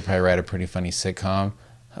and I could probably write a pretty funny sitcom.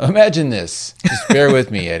 Imagine this. Just bear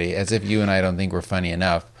with me, Eddie, as if you and I don't think we're funny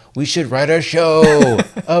enough. We should write a show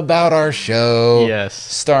about our show. Yes.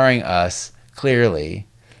 Starring us, clearly.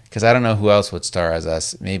 Because I don't know who else would star as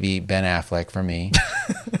us. Maybe Ben Affleck for me.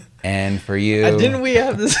 And for you. Didn't we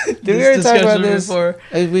have this, Did we already talk about this? before?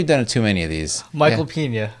 We've done too many of these. Michael Yeah.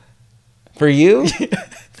 Pena. For you?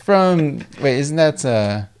 Isn't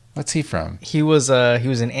that, what's he from? He was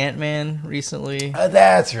an Ant-Man recently. Oh,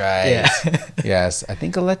 that's right. Yeah. Yes, I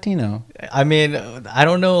think a Latino. I mean, I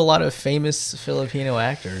don't know a lot of famous Filipino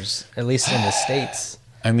actors, at least in the States.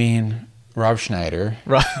 I mean, Rob Schneider.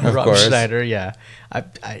 Rob course. Schneider, yeah.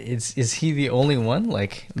 Is he the only one?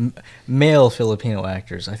 Like male Filipino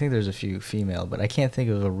actors? I think there's a few female, but I can't think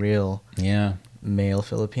of a real Yeah, male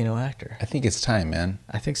Filipino actor. I think it's time, man.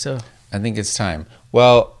 I think so. I think it's time.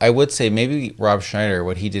 Well, I would say maybe Rob Schneider,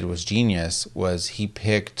 what he did was genius, was he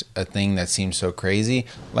picked a thing that seemed so crazy.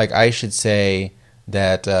 Like I should say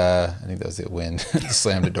that, I think that was the wind,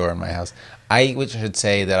 slammed the door in my house. I should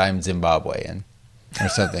say that I'm Zimbabwean or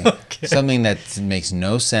something. Okay. Something that makes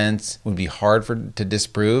no sense, would be hard to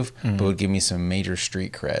disprove, but would give me some major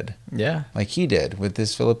street cred. Yeah. Like he did with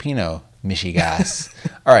this Filipino, Michigas.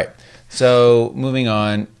 All right. So moving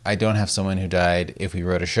on, I don't have someone who died. If we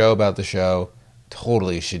wrote a show about the show,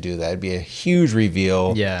 totally should do that. It'd be a huge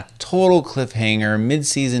reveal. Yeah. Total cliffhanger,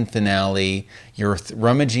 mid-season finale. You're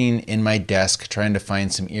rummaging in my desk trying to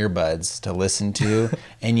find some earbuds to listen to,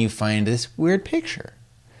 and you find this weird picture.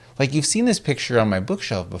 Like you've seen this picture on my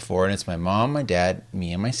bookshelf before, and it's my mom, my dad,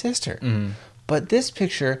 me, and my sister. Mm-hmm. But this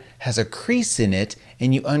picture has a crease in it,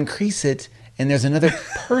 and you uncrease it, and there's another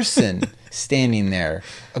person standing there,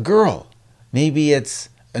 a girl. Maybe it's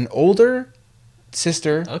an older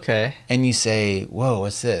sister. Okay. And you say, whoa,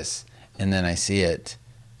 what's this? And then I see it,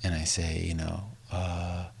 and I say,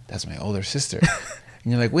 that's my older sister.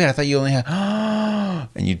 And you're like, wait, I thought you only had,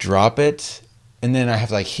 and you drop it, and then I have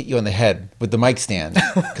to like hit you on the head with the mic stand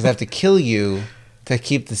because I have to kill you to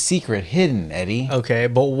keep the secret hidden, Eddie. Okay,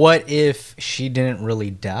 but what if she didn't really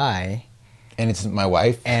die? And it's my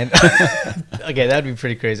wife. And okay, that'd be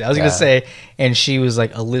pretty crazy. I was gonna say, and she was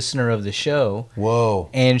like a listener of the show. Whoa.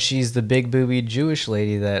 And she's the big boobied Jewish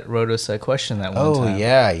lady that wrote us a question that one time. Oh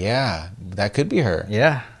yeah, that could be her.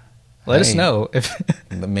 Yeah. Let us Hey. know if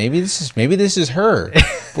Maybe this is her.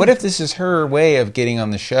 What if this is her way of getting on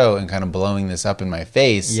the show and kind of blowing this up in my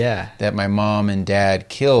face? Yeah. That my mom and dad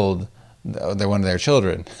killed one of their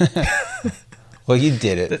children. Well, you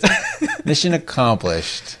did it. Mission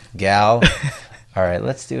accomplished, gal. All right,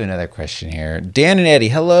 let's do another question here. Dan and Eddie,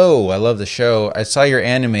 hello. I love the show. I saw your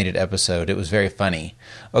animated episode. It was very funny.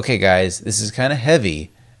 Okay, guys, this is kind of heavy.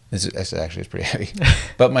 This actually is pretty heavy.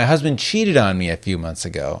 But my husband cheated on me a few months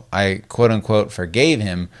ago. I, quote unquote, forgave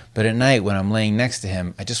him, but at night when I'm laying next to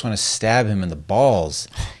him, I just want to stab him in the balls.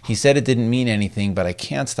 He said it didn't mean anything, but I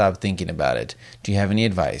can't stop thinking about it. Do you have any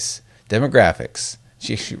advice? Demographics.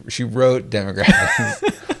 She wrote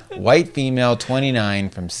demographics. White female, 29,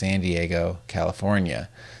 from San Diego, California.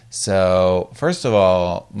 So, first of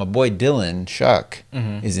all, my boy Dylan, Shuck,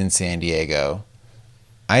 is in San Diego.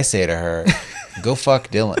 I say to her, go fuck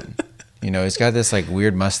Dylan. You know, he's got this like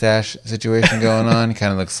weird mustache situation going on.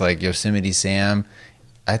 Kind of looks like Yosemite Sam.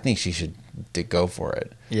 I think she should go for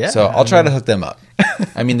it. Yeah, So I'll try to hook them up.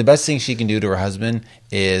 I mean, the best thing she can do to her husband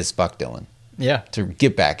is fuck Dylan Yeah, to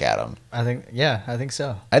get back at him. I think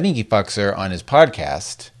so. I think he fucks her on his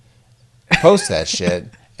podcast, posts that shit,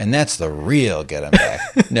 and that's the real get him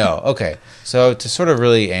back. No, okay. So to sort of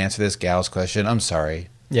really answer this gal's question, I'm sorry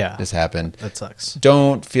Yeah, this happened. that sucks.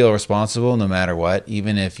 Don't feel responsible no matter what,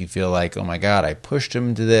 even if you feel like, oh my God, I pushed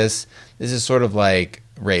him to this. This is sort of like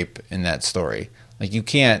rape in that story. Like you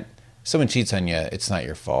can't, someone cheats on you, it's not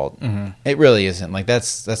your fault. It really isn't. Like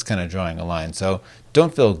that's kind of drawing a line. So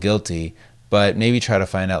don't feel guilty, but maybe try to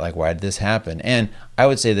find out like why did this happen. And I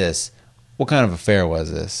would say this, what kind of affair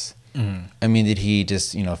was this? I mean, did he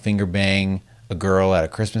just, finger bang a girl at a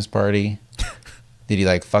Christmas party? Did he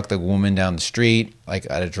like fuck the woman down the street, like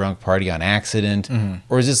at a drunk party on accident?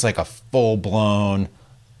 Or is this like a full blown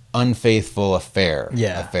unfaithful affair?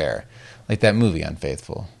 Affair. Like that movie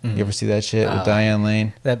Unfaithful. You ever see that shit with Diane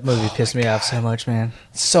Lane? That movie pissed me off so much, man.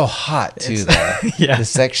 It's so hot too, though. Yeah. The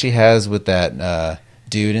sex she has with that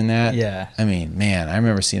dude in that. Yeah. I mean, man, I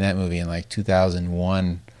remember seeing that movie in like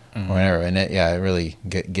 2001 or whatever, and it really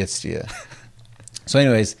gets to you. So,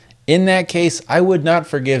 anyways, in that case, I would not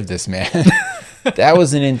forgive this man. That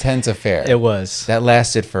was an intense affair. It was. That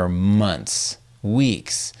lasted for months,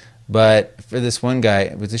 weeks. But for this one guy,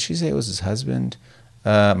 did she say it was his husband?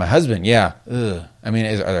 My husband, yeah. Ugh. I mean,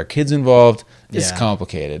 are there kids involved? It's Yeah.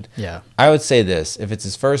 complicated. Yeah. I would say this. If it's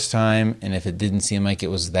his first time and if it didn't seem like it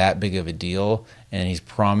was that big of a deal and he's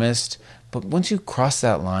promised, but once you cross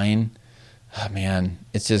that line, oh man,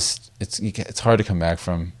 it's hard to come back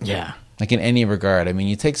from. Yeah. Like in any regard. I mean,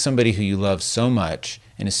 you take somebody who you love so much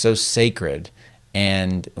and is so sacred,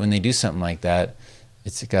 and when they do something like that,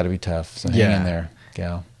 it's got to be tough. So hang in there,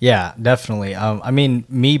 gal. Yeah, definitely. I mean,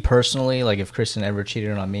 me personally, like if Kristen ever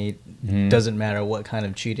cheated on me, doesn't matter what kind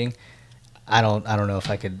of cheating. I don't know if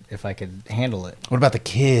I could handle it. What about the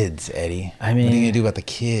kids, Eddie? I mean, what are you gonna do about the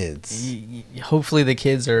kids? Hopefully the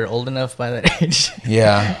kids are old enough by that age.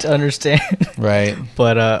 Yeah. To understand. Right.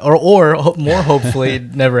 But or more hopefully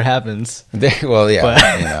it never happens. Well,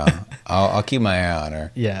 yeah. But- I'll keep my eye on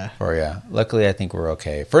her. Yeah. For you. Luckily, I think we're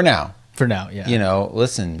okay for now. For now, yeah.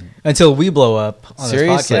 Listen. Until we blow up on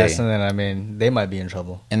Seriously. this podcast, and then I mean, they might be in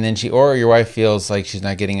trouble. And then or your wife feels like she's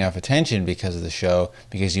not getting enough attention because of the show,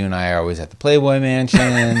 because you and I are always at the Playboy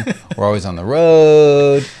Mansion, we're always on the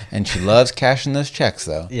road, and she loves cashing those checks,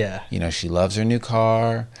 though. Yeah. She loves her new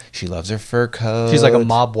car, she loves her fur coat. She's like a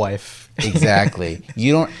mob wife. Exactly.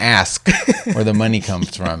 You don't ask where the money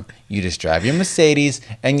comes from. You just drive your Mercedes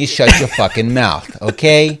and you shut your fucking mouth,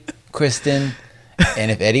 okay, Kristen?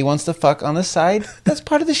 And if Eddie wants to fuck on the side, that's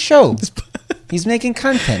part of the show. He's making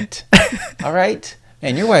content. All right?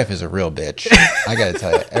 Man, your wife is a real bitch. I got to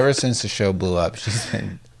tell you, ever since the show blew up, she's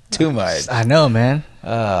been too much. I know, man.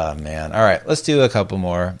 Oh, man. All right, let's do a couple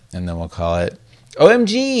more, and then we'll call it.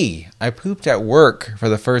 OMG! I pooped at work for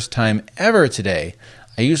the first time ever today.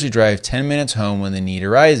 I usually drive 10 minutes home when the need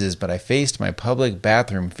arises, but I faced my public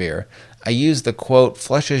bathroom fear. I used the, quote,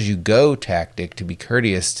 flush as you go tactic to be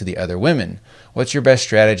courteous to the other women. What's your best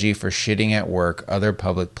strategy for shitting at work, other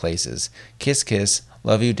public places? Kiss, kiss.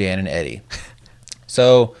 Love you, Dan and Eddie.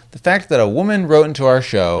 So the fact that a woman wrote into our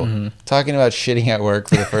show talking about shitting at work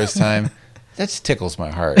for the first time, that just tickles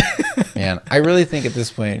my heart. Man, I really think at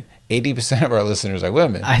this point, 80% of our listeners are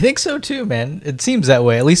women. I think so too, man. It seems that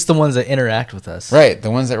way. At least the ones that interact with us. Right,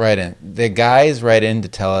 the ones that write in. The guys write in to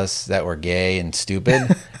tell us that we're gay and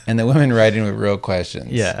stupid, and the women write in with real questions.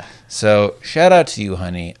 Yeah. So shout out to you,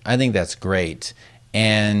 honey. I think that's great.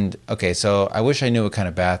 And, okay, so I wish I knew what kind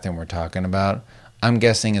of bathroom we're talking about. I'm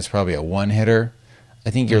guessing it's probably a one-hitter.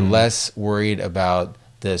 I think you're less worried about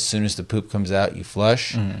as soon as the poop comes out, you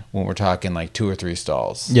flush, when we're talking like 2 or 3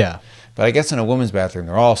 stalls. Yeah. But I guess in a woman's bathroom,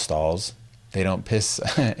 they're all stalls. They don't piss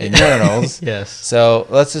in urinals. Yes. So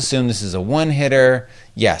let's assume this is a one-hitter.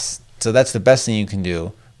 Yes. So that's the best thing you can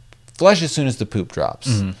do. Flush as soon as the poop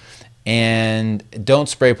drops. And don't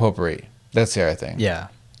spray potpourri. That's the other thing. Yeah.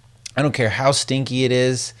 I don't care how stinky it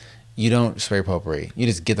is. You don't spray potpourri. You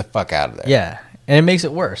just get the fuck out of there. Yeah. And it makes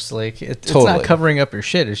it worse. Like it's not covering up your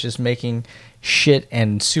shit. It's just making shit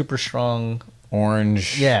and super strong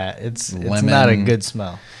Orange. Yeah. It's lemon. not a good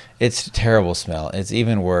smell. It's a terrible smell. It's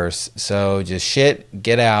even worse. So just shit,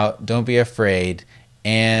 get out. Don't be afraid.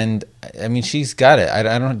 And I mean, she's got it. I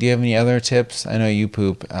don't. Do you have any other tips? I know you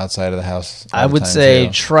poop outside of the house. I would say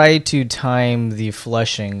try to time the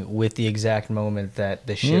flushing with the exact moment that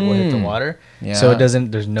the shit will hit the water, so it doesn't.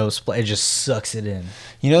 There's no splash. It just sucks it in.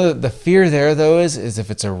 You know, the fear there though is if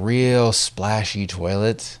it's a real splashy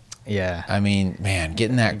toilet. Yeah. I mean, man,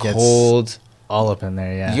 getting that cold all up in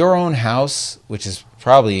there. Yeah. Your own house, which is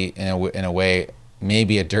probably in a way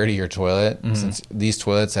maybe a dirtier toilet, since these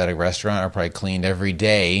toilets at a restaurant are probably cleaned every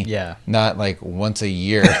day. Yeah. Not like once a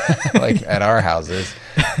year, like at our houses.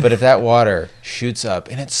 But if that water shoots up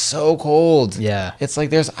and it's so cold, Yeah. it's like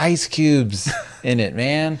there's ice cubes in it,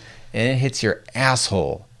 man. And it hits your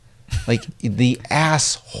asshole. Like the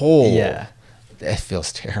asshole. Yeah. That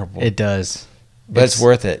feels terrible. It does. But it's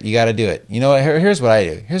worth it. You got to do it. You know what? Here's what I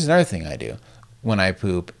do. Here's another thing I do when I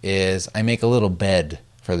poop is I make a little bed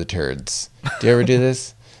for the turds. Do you ever do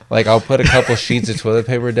this? Like I'll put a couple sheets of toilet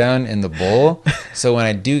paper down in the bowl, so when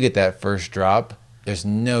I do get that first drop, there's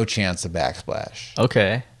no chance of backsplash.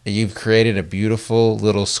 Okay. You've created a beautiful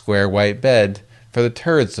little square white bed for the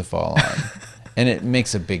turds to fall on, and it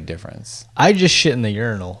makes a big difference. I just shit in the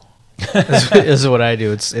urinal. is what I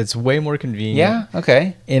do. It's way more convenient. Yeah.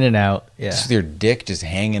 Okay. In and out. Yeah. Just with your dick just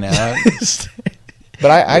hanging out. But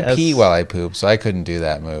I Yes. pee while I poop, so I couldn't do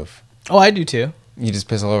that move. Oh, I do too. You just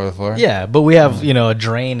piss all over the floor? Yeah, but we have a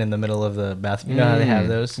drain in the middle of the bathroom. You know how they have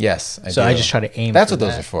those? Yes. So do. I just try to aim. That's for what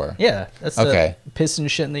those that. are for. Yeah, that's Okay. the piss and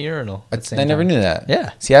shit in the urinal. at the same I never time. knew that.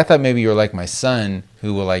 Yeah. See, I thought maybe you were like my son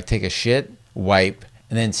who will like take a shit, wipe,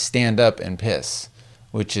 and then stand up and piss,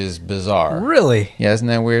 which is bizarre. Really? Yeah, isn't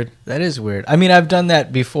that weird? That is weird. I mean, I've done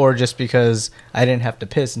that before just because I didn't have to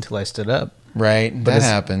piss until I stood up. Right. But That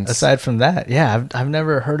happens. Aside from that, yeah, I've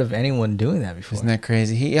never heard of anyone doing that before. Isn't that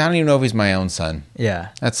crazy? I don't even know if he's my own son. Yeah.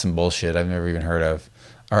 That's some bullshit I've never even heard of.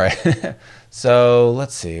 All right. So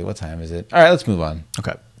let's see. What time is it? All right, let's move on.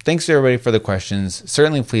 Okay. Thanks to everybody for the questions.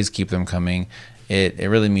 Certainly, please keep them coming. It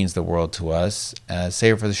really means the world to us.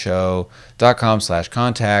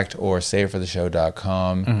 saveitfortheshow.com/contact or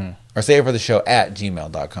saveitfortheshow.com or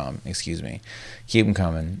saveitfortheshow@gmail.com. Excuse me. Keep them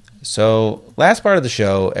coming. So last part of the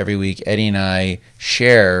show, every week, Eddie and I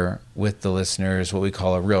share with the listeners what we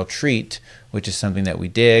call a real treat, which is something that we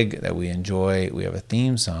dig, that we enjoy. We have a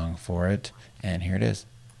theme song for it, and here it is.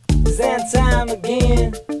 It's that time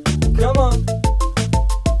again. Come on.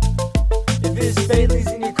 If it's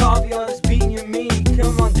Bailey's in your coffee or it's beating your meat,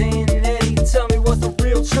 come on, Dan and Eddie, tell me what's the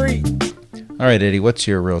real treat. All right, Eddie, what's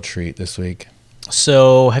your real treat this week?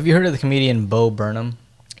 So, have you heard of the comedian Bo Burnham?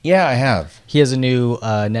 Yeah, I have. He has a new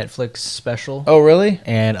Netflix special. Oh, really?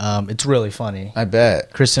 And it's really funny. I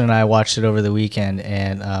bet. Kristen and I watched it over the weekend,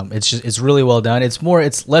 and it's really well done. It's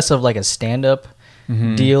less of like a stand up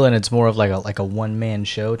deal, and it's more of like a one man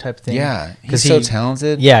show type thing. Yeah, he's 'Cause so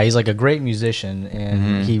talented. Yeah, he's like a great musician,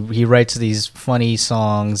 and he writes these funny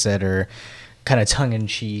songs that are kind of tongue in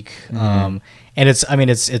cheek. And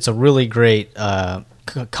it's a really great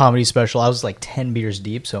comedy special. I was like 10 beers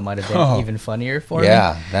deep, so it might have been even funnier for me.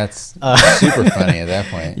 Yeah, that's super funny at that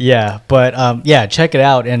point. Yeah, but check it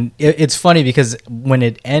out. And it's funny because when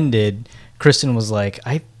it ended, Kristen was like,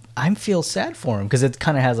 I feel sad for him, because it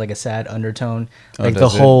kind of has like a sad undertone. Like the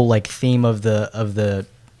does it? whole like theme of the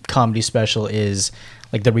comedy special is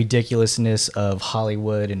like the ridiculousness of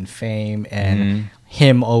Hollywood and fame, and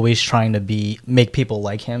him always trying to make people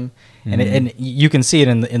like him. And you can see it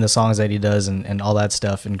in the songs that he does and all that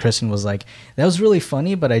stuff. And Kristen was like, that was really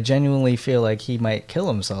funny, but I genuinely feel like he might kill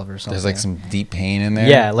himself or something. There's like some deep pain in there.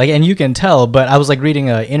 Yeah, like, and you can tell. But I was like reading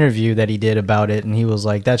an interview that he did about it, and he was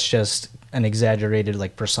like, that's just an exaggerated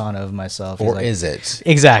like persona of myself. He's Or like, is it?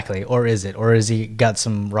 Exactly. Or is it? Or is he got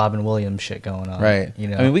some Robin Williams shit going on? Right. You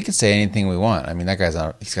know. I mean, we can say anything we want. I mean, that guy's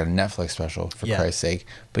he's got a Netflix special, for Yeah. Christ's sake.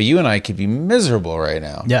 But you and I could be miserable right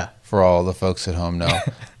now. Yeah. For all the folks at home know.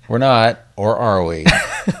 We're not, or are we?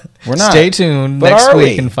 We're not. Stay tuned But next are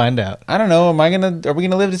week we? and find out. I don't know. Are we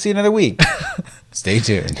gonna live to see another week? Stay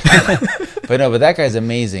tuned. But that guy's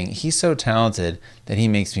amazing. He's so talented that he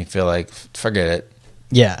makes me feel like, forget it.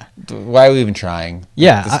 Yeah. Why are we even trying?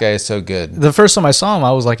 Yeah, This guy is so good. The first time I saw him,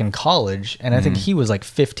 I was like in college, and I think he was like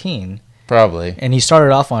 15. Probably. And he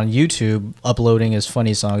started off on YouTube uploading his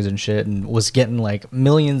funny songs and shit, and was getting like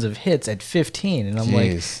millions of hits at 15. And I'm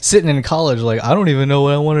like Jeez. sitting in college, like, I don't even know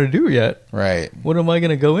what I want to do yet. Right. What am I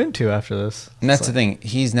going to go into after this? And that's the thing.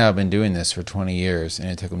 He's now been doing this for 20 years, and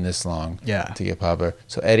it took him this long Yeah. to get popular.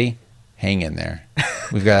 So, Eddie, hang in there.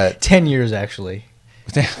 We've got... 10 years, actually.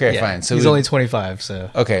 Okay, Yeah. fine. So he's only 25, so.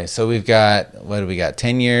 Okay, so we've got... What do we got?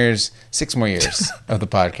 10 years, 6 more years of the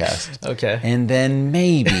podcast. Okay. And then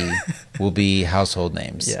maybe we'll be household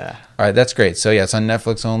names. Yeah. All right, that's great. So, yeah, it's on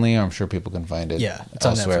Netflix only. I'm sure people can find it Yeah, it's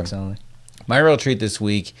elsewhere. on Netflix only. My real treat this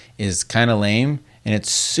week is kind of lame, and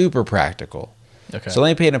it's super practical. Okay. So let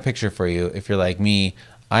me paint a picture for you. If you're like me,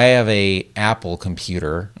 I have a Apple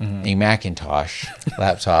computer, a Macintosh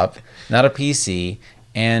laptop, not a PC.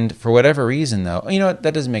 And for whatever reason, though, you know what?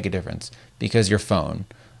 That doesn't make a difference, because your phone.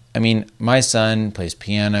 I mean, my son plays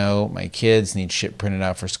piano. My kids need shit printed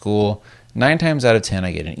out for school. 9 times out of 10,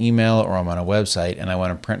 I get an email or I'm on a website and I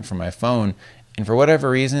want to print from my phone. And for whatever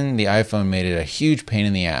reason, the iPhone made it a huge pain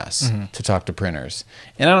in the ass to talk to printers.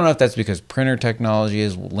 And I don't know if that's because printer technology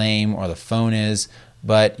is lame or the phone is,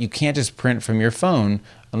 but you can't just print from your phone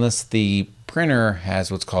unless the printer has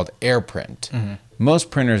what's called AirPrint. Most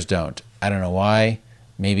printers don't. I don't know why.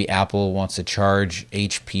 Maybe Apple wants to charge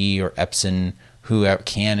HP or Epson,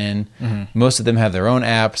 Canon. Most of them have their own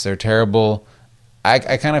apps. They're terrible. I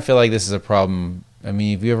kind of feel like this is a problem. I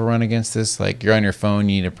mean, have you ever run against this? Like, you're on your phone,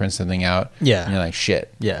 you need to print something out. Yeah. And you're like,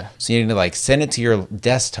 shit. Yeah. So you need to, like, send it to your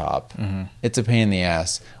desktop. It's a pain in the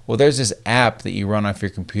ass. Well, there's this app that you run off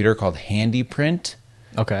your computer called Handy Print.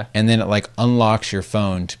 Okay. And then it, like, unlocks your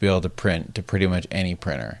phone to be able to print to pretty much any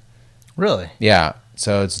printer. Really? Yeah.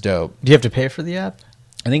 So it's dope. Do you have to pay for the app?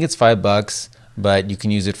 I think it's $5, but you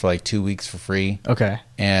can use it for, like, 2 weeks for free. Okay.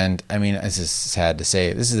 And, I mean, it's just sad to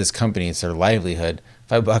say. This is this company. It's their livelihood.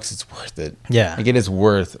 $5, it's worth it. Yeah. Like, it is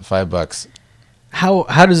worth $5.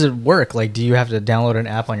 How does it work? Like, do you have to download an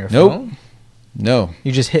app on your Nope. phone? No.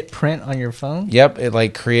 You just hit print on your phone? Yep. It,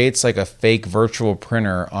 like, creates, like, a fake virtual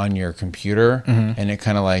printer on your computer, and it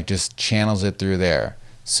kind of, like, just channels it through there.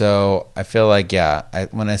 So I feel like,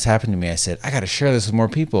 when this happened to me, I said, I got to share this with more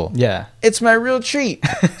people. Yeah. It's my real treat.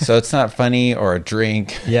 So it's not funny or a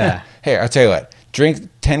drink. Yeah. Hey, I'll tell you what. Drink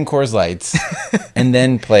 10 Coors Lights and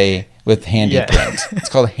then play with Handy Print. It's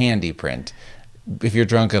called Handy Print. If you're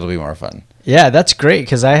drunk, it'll be more fun. Yeah, that's great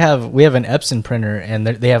because we have an Epson printer and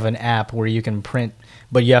they have an app where you can print,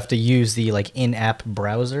 but you have to use the like in-app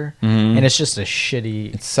browser, and it's just a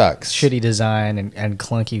It sucks. shitty design and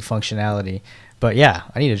clunky functionality. But yeah,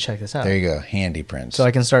 I need to check this out. There you go, Handy Print. So I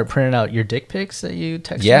can start printing out your dick pics that you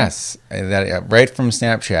text me? Yes, that right from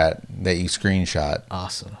Snapchat that you screenshot.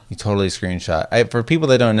 Awesome. You totally screenshot. For people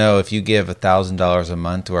that don't know, if you give $1,000 a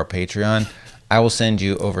month to our Patreon, I will send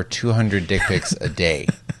you over 200 dick pics a day.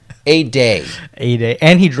 A day.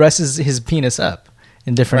 And he dresses his penis up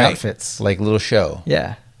in different outfits. Like little show.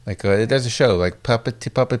 Yeah. Like there's a show like puppet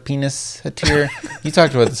penis here. You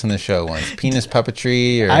talked about this on the show once. Penis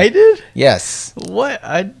puppetry. Or, I did? Yes. What?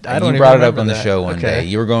 I don't You even brought it up remember on the that. show one Okay. day.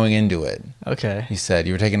 You were going into it. Okay. You said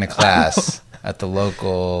you were taking a class at the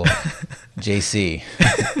local JC,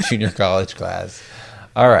 junior college class.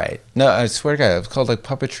 All right. No, I swear to God, it was called like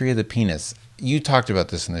puppetry of the penis. You talked about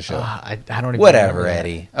this in the show. I don't even Whatever, remember that.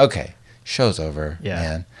 Eddie. Okay. Show's over, Yeah.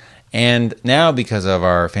 man. And now because of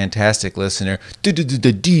our fantastic listener,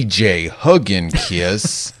 DJ Huggin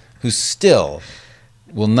Kiss, who still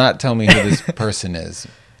will not tell me who this person is.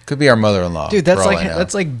 Could be our mother-in-law. Dude, that's for all I know.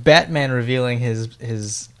 like Batman revealing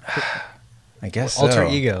his I guess alter so.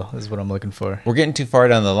 ego is what I'm looking for. We're getting too far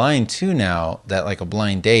down the line too now that like a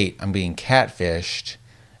blind date, I'm being catfished,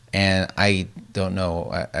 and I don't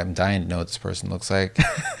know. I'm dying to know what this person looks like.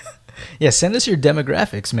 Yeah, send us your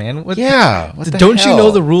demographics, man. What Yeah, what the don't you know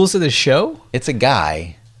hell? the rules of the show? It's a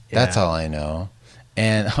guy. That's Yeah. all I know.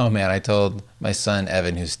 And oh man, I told my son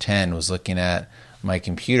Evan, who's 10, was looking at my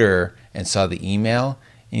computer and saw the email,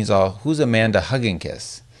 and he's all, "Who's Amanda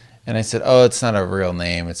Hugginkiss?" And I said, "Oh, it's not a real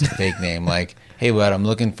name. It's a fake name. Like, hey, bud, I'm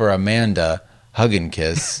looking for Amanda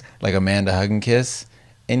Hugginkiss, like Amanda Hugginkiss."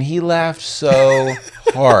 And he laughed so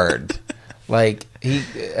hard, like he,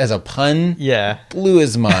 as a pun, Yeah. blew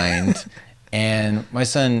his mind. And my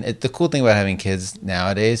son, the cool thing about having kids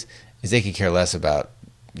nowadays is they could care less about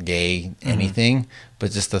gay anything,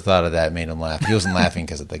 but just the thought of that made him laugh. He wasn't laughing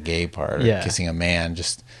because of the gay part, or Yeah. kissing a man,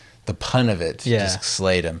 just the pun of it Yeah. just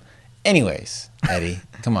slayed him. Anyways, Eddie,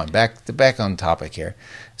 come on, back on topic here.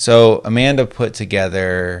 So Amanda put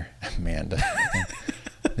together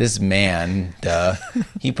this man,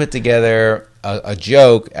 he put together a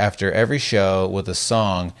joke after every show with a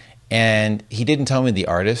song, and he didn't tell me the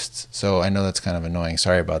artists, so I know that's kind of annoying.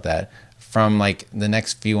 Sorry about that. From like the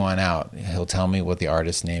next few on out, he'll tell me what the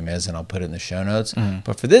artist name is, and I'll put it in the show notes.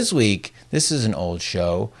 But for this week, this is an old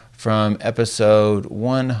show from episode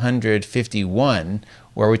 151,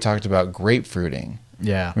 where we talked about grapefruiting.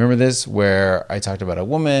 Yeah. Remember this, where I talked about a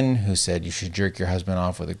woman who said you should jerk your husband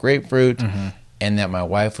off with a grapefruit, and that my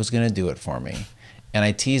wife was going to do it for me. And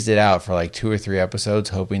I teased it out for like 2 or 3 episodes,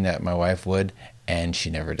 hoping that my wife would, and she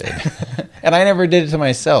never did. And I never did it to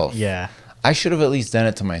myself. Yeah. I should have at least done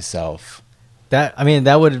it to myself. That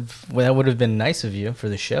would have been nice of you for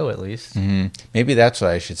the show at least. Maybe that's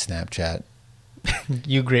why I should Snapchat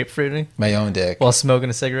You grapefruiting my own dick. while smoking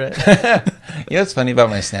a cigarette. You know what's funny about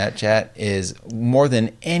my Snapchat is more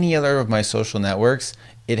than any other of my social networks,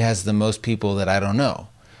 it has the most people that I don't know.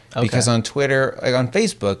 Okay. Because on Twitter, like on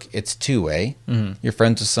Facebook, it's two-way. You're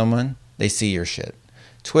friends with someone, they see your shit.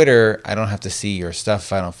 Twitter, I don't have to see your stuff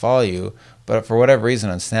if I don't follow you, But for whatever reason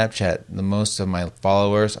on Snapchat, the most of my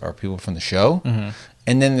followers are people from the show.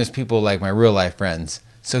 And then there's people like my real life friends.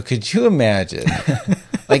 So could you imagine,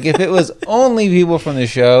 like if it was only people from the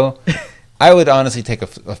show, I would honestly take a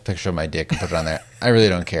picture of my dick and put it on there. I really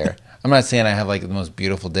don't care. I'm not saying I have like the most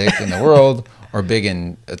beautiful dick in the world or big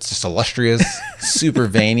and it's just illustrious, super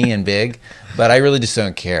veiny and big, but I really just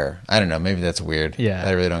don't care. I don't know. Maybe that's weird. Yeah.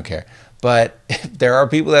 I really don't care. But if there are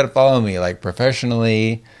people that follow me like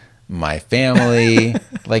professionally, my family,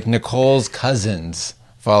 like Nicole's cousins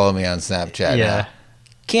follow me on Snapchat. Yeah. Now.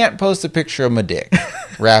 Can't post a picture of my dick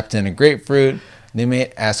wrapped in a grapefruit. They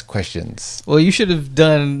may ask questions. Well, you should have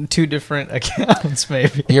done 2 different accounts,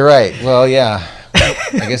 maybe. You're right. Well, yeah.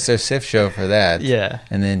 I guess there's Sif Show for that. Yeah.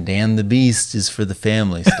 And then Dan the Beast is for the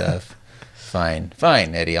family stuff. Fine,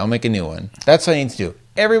 Eddie. I'll make a new one. That's what I need to do.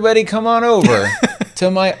 Everybody come on over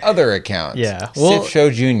to my other account. Yeah. Well, Sif Show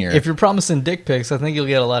Jr. If you're promising dick pics, I think you'll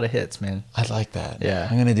get a lot of hits, man. I'd like that. Yeah.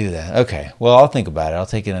 I'm going to do that. Okay. Well, I'll think about it. I'll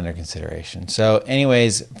take it under consideration. So,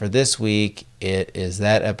 anyways, for this week, it is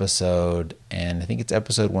that episode, and I think it's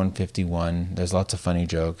episode 151. There's lots of funny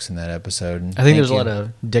jokes in that episode. I think there's a lot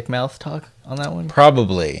of dick mouth talk on that one.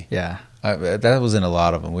 Probably. Yeah. That was in a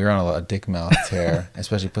lot of them. We were on a lot of dick mouth tear,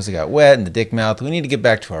 especially Pussy Got Wet and the dick mouth. We need to get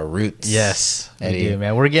back to our roots. Yes, Eddie. we do,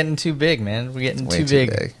 man. We're getting too big, man. We're getting too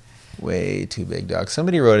big. Way too big, dog.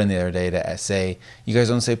 Somebody wrote in the other day to say, you guys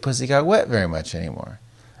don't say Pussy Got Wet very much anymore.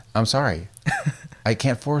 I'm sorry. I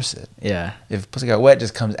can't force it. Yeah. If Pussy Got Wet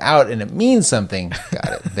just comes out and it means something,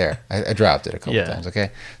 got it. There. I dropped it a couple times,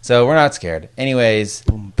 okay? So we're not scared. Anyways,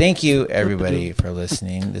 thank you, everybody, for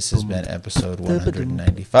listening. This has been episode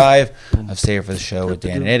 195 of Save It for the Show with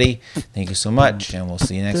Dan and Eddie. Thank you so much, and we'll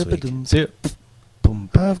see you next week. See ya.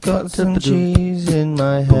 I've got some cheese in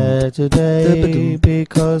my hair today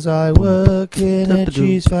because I work in a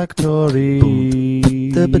cheese factory.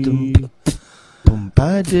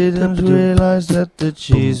 I didn't realize that the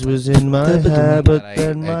cheese was in my hair, but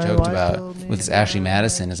then I my joked wife about told me with this Ashley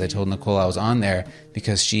Madison is I told Nicole I was on there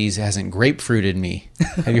because she hasn't grapefruited me.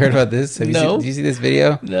 Have you heard about this? No. Did you see this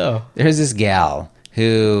video? No. There's this gal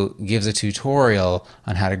who gives a tutorial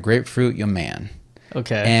on how to grapefruit your man.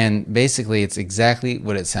 Okay. And basically, it's exactly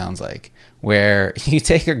what it sounds like, where you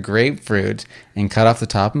take a grapefruit and cut off the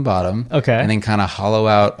top and bottom. Okay. And then kind of hollow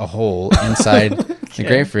out a hole inside the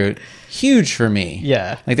grapefruit. Huge for me.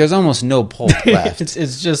 Yeah. Like, there's almost no pulp left.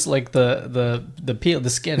 it's just like the peel, the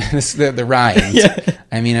skin. the rind. Yeah.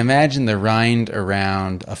 I mean, imagine the rind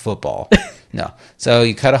around a football. No. So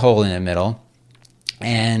you cut a hole in the middle.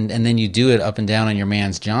 And then you do it up and down on your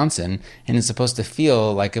man's Johnson, and it's supposed to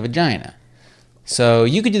feel like a vagina. So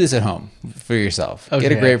you could do this at home for yourself. Okay.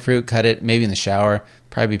 Get a grapefruit, cut it, maybe in the shower.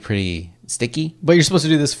 Probably pretty sticky. But you're supposed to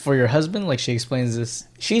do this for your husband? Like she explains this?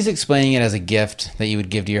 She's explaining it as a gift that you would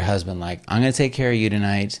give to your husband. Like, I'm going to take care of you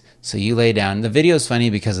tonight, so you lay down. The video is funny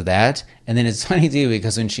because of that. And then it's funny, too,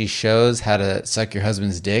 because when she shows how to suck your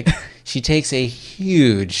husband's dick, she takes a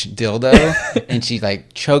huge dildo and she,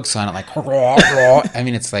 like, chokes on it like, I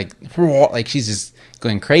mean, it's like she's just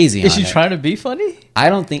going crazy Is on she it. trying to be funny? I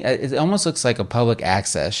don't think... It almost looks like a public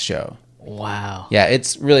access show. Wow. Yeah,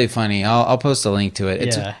 it's really funny. I'll post a link to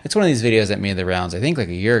it. Yeah. It's one of these videos that made the rounds, I think like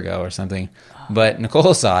a year ago or something. But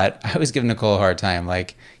Nicole saw it. I always give Nicole a hard time.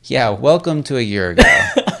 Like, yeah, welcome to a year ago.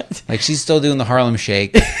 Like, she's still doing the Harlem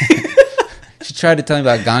Shake. She tried to tell me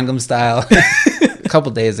about Gangnam Style a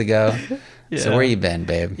couple days ago. Yeah. So where you been,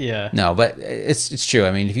 babe? Yeah. No, but it's true.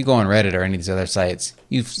 I mean, if you go on Reddit or any of these other sites,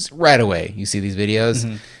 right away you see these videos.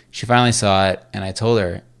 Mm-hmm. She finally saw it, and I told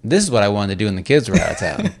her, this is what I wanted to do when the kids were out of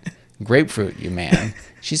town. Grapefruit, you man.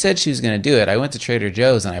 She said she was going to do it. I went to Trader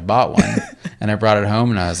Joe's and I bought one and I brought it home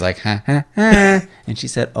and I was like, ha, ha, ha. And she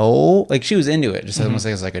said, oh, like she was into it. Just almost like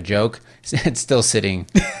it was like a joke. It's still sitting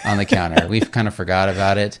on the counter. We've kind of forgot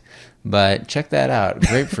about it, but check that out.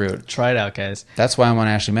 Grapefruit. Try it out, guys. That's why I'm on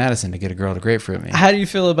Ashley Madison, to get a girl to grapefruit me. How do you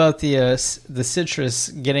feel about the citrus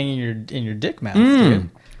getting in your dick mouth, dude?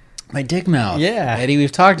 My dick mouth. Yeah. Eddie,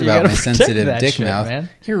 we've talked You about gotta my protect sensitive that dick shit, mouth. man.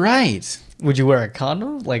 You're right. Would you wear a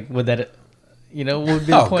condom? Like, would that, what would be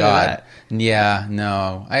the Oh, point God. of that? Yeah,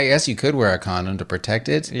 no. I guess you could wear a condom to protect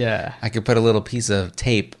it. Yeah. I could put a little piece of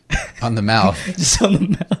tape on the mouth. Just on the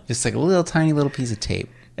mouth. Just like a little tiny little piece of tape.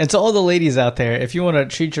 And to all the ladies out there, if you want to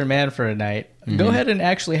treat your man for a night, go ahead and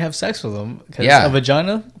actually have sex with him. Because Yeah. a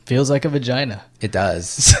vagina feels like a vagina. It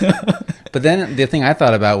does. But then the thing I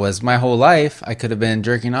thought about was my whole life I could have been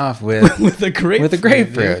jerking off with With a grapefruit. with a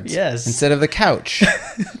grapefruit. dude. Yes. Instead of the couch.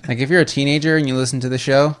 Like if you're a teenager and you listen to the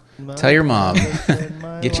show, Tell your mom,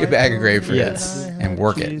 get you a bag of grapefruits Yes. and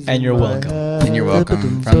work it. And you're welcome. And you're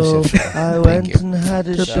welcome from So Shift Show. I Thank went you. and had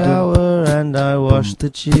a shower and I washed the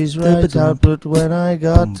cheese right out. But when I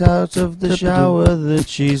got out of the shower, the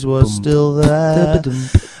cheese was still there.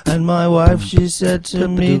 And my wife, she said to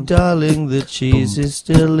me, darling, the cheese is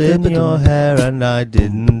still in your hair. And I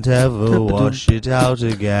didn't ever wash it out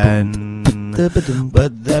again.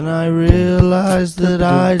 But then I realized that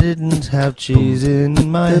I didn't have cheese in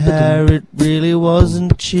my hair. It really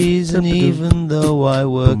wasn't cheese. And even though I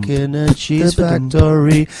work in a cheese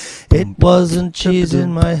factory, it wasn't cheese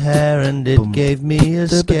in my hair. And it gave me a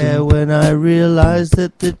scare when I realized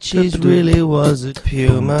that the cheese really was a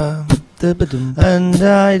Puma. And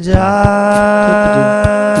I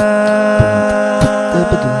died.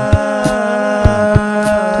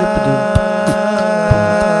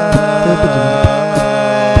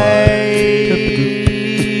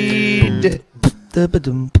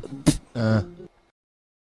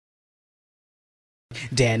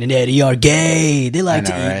 Dan and Eddie are gay. They like I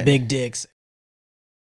know, to eat right? big dicks.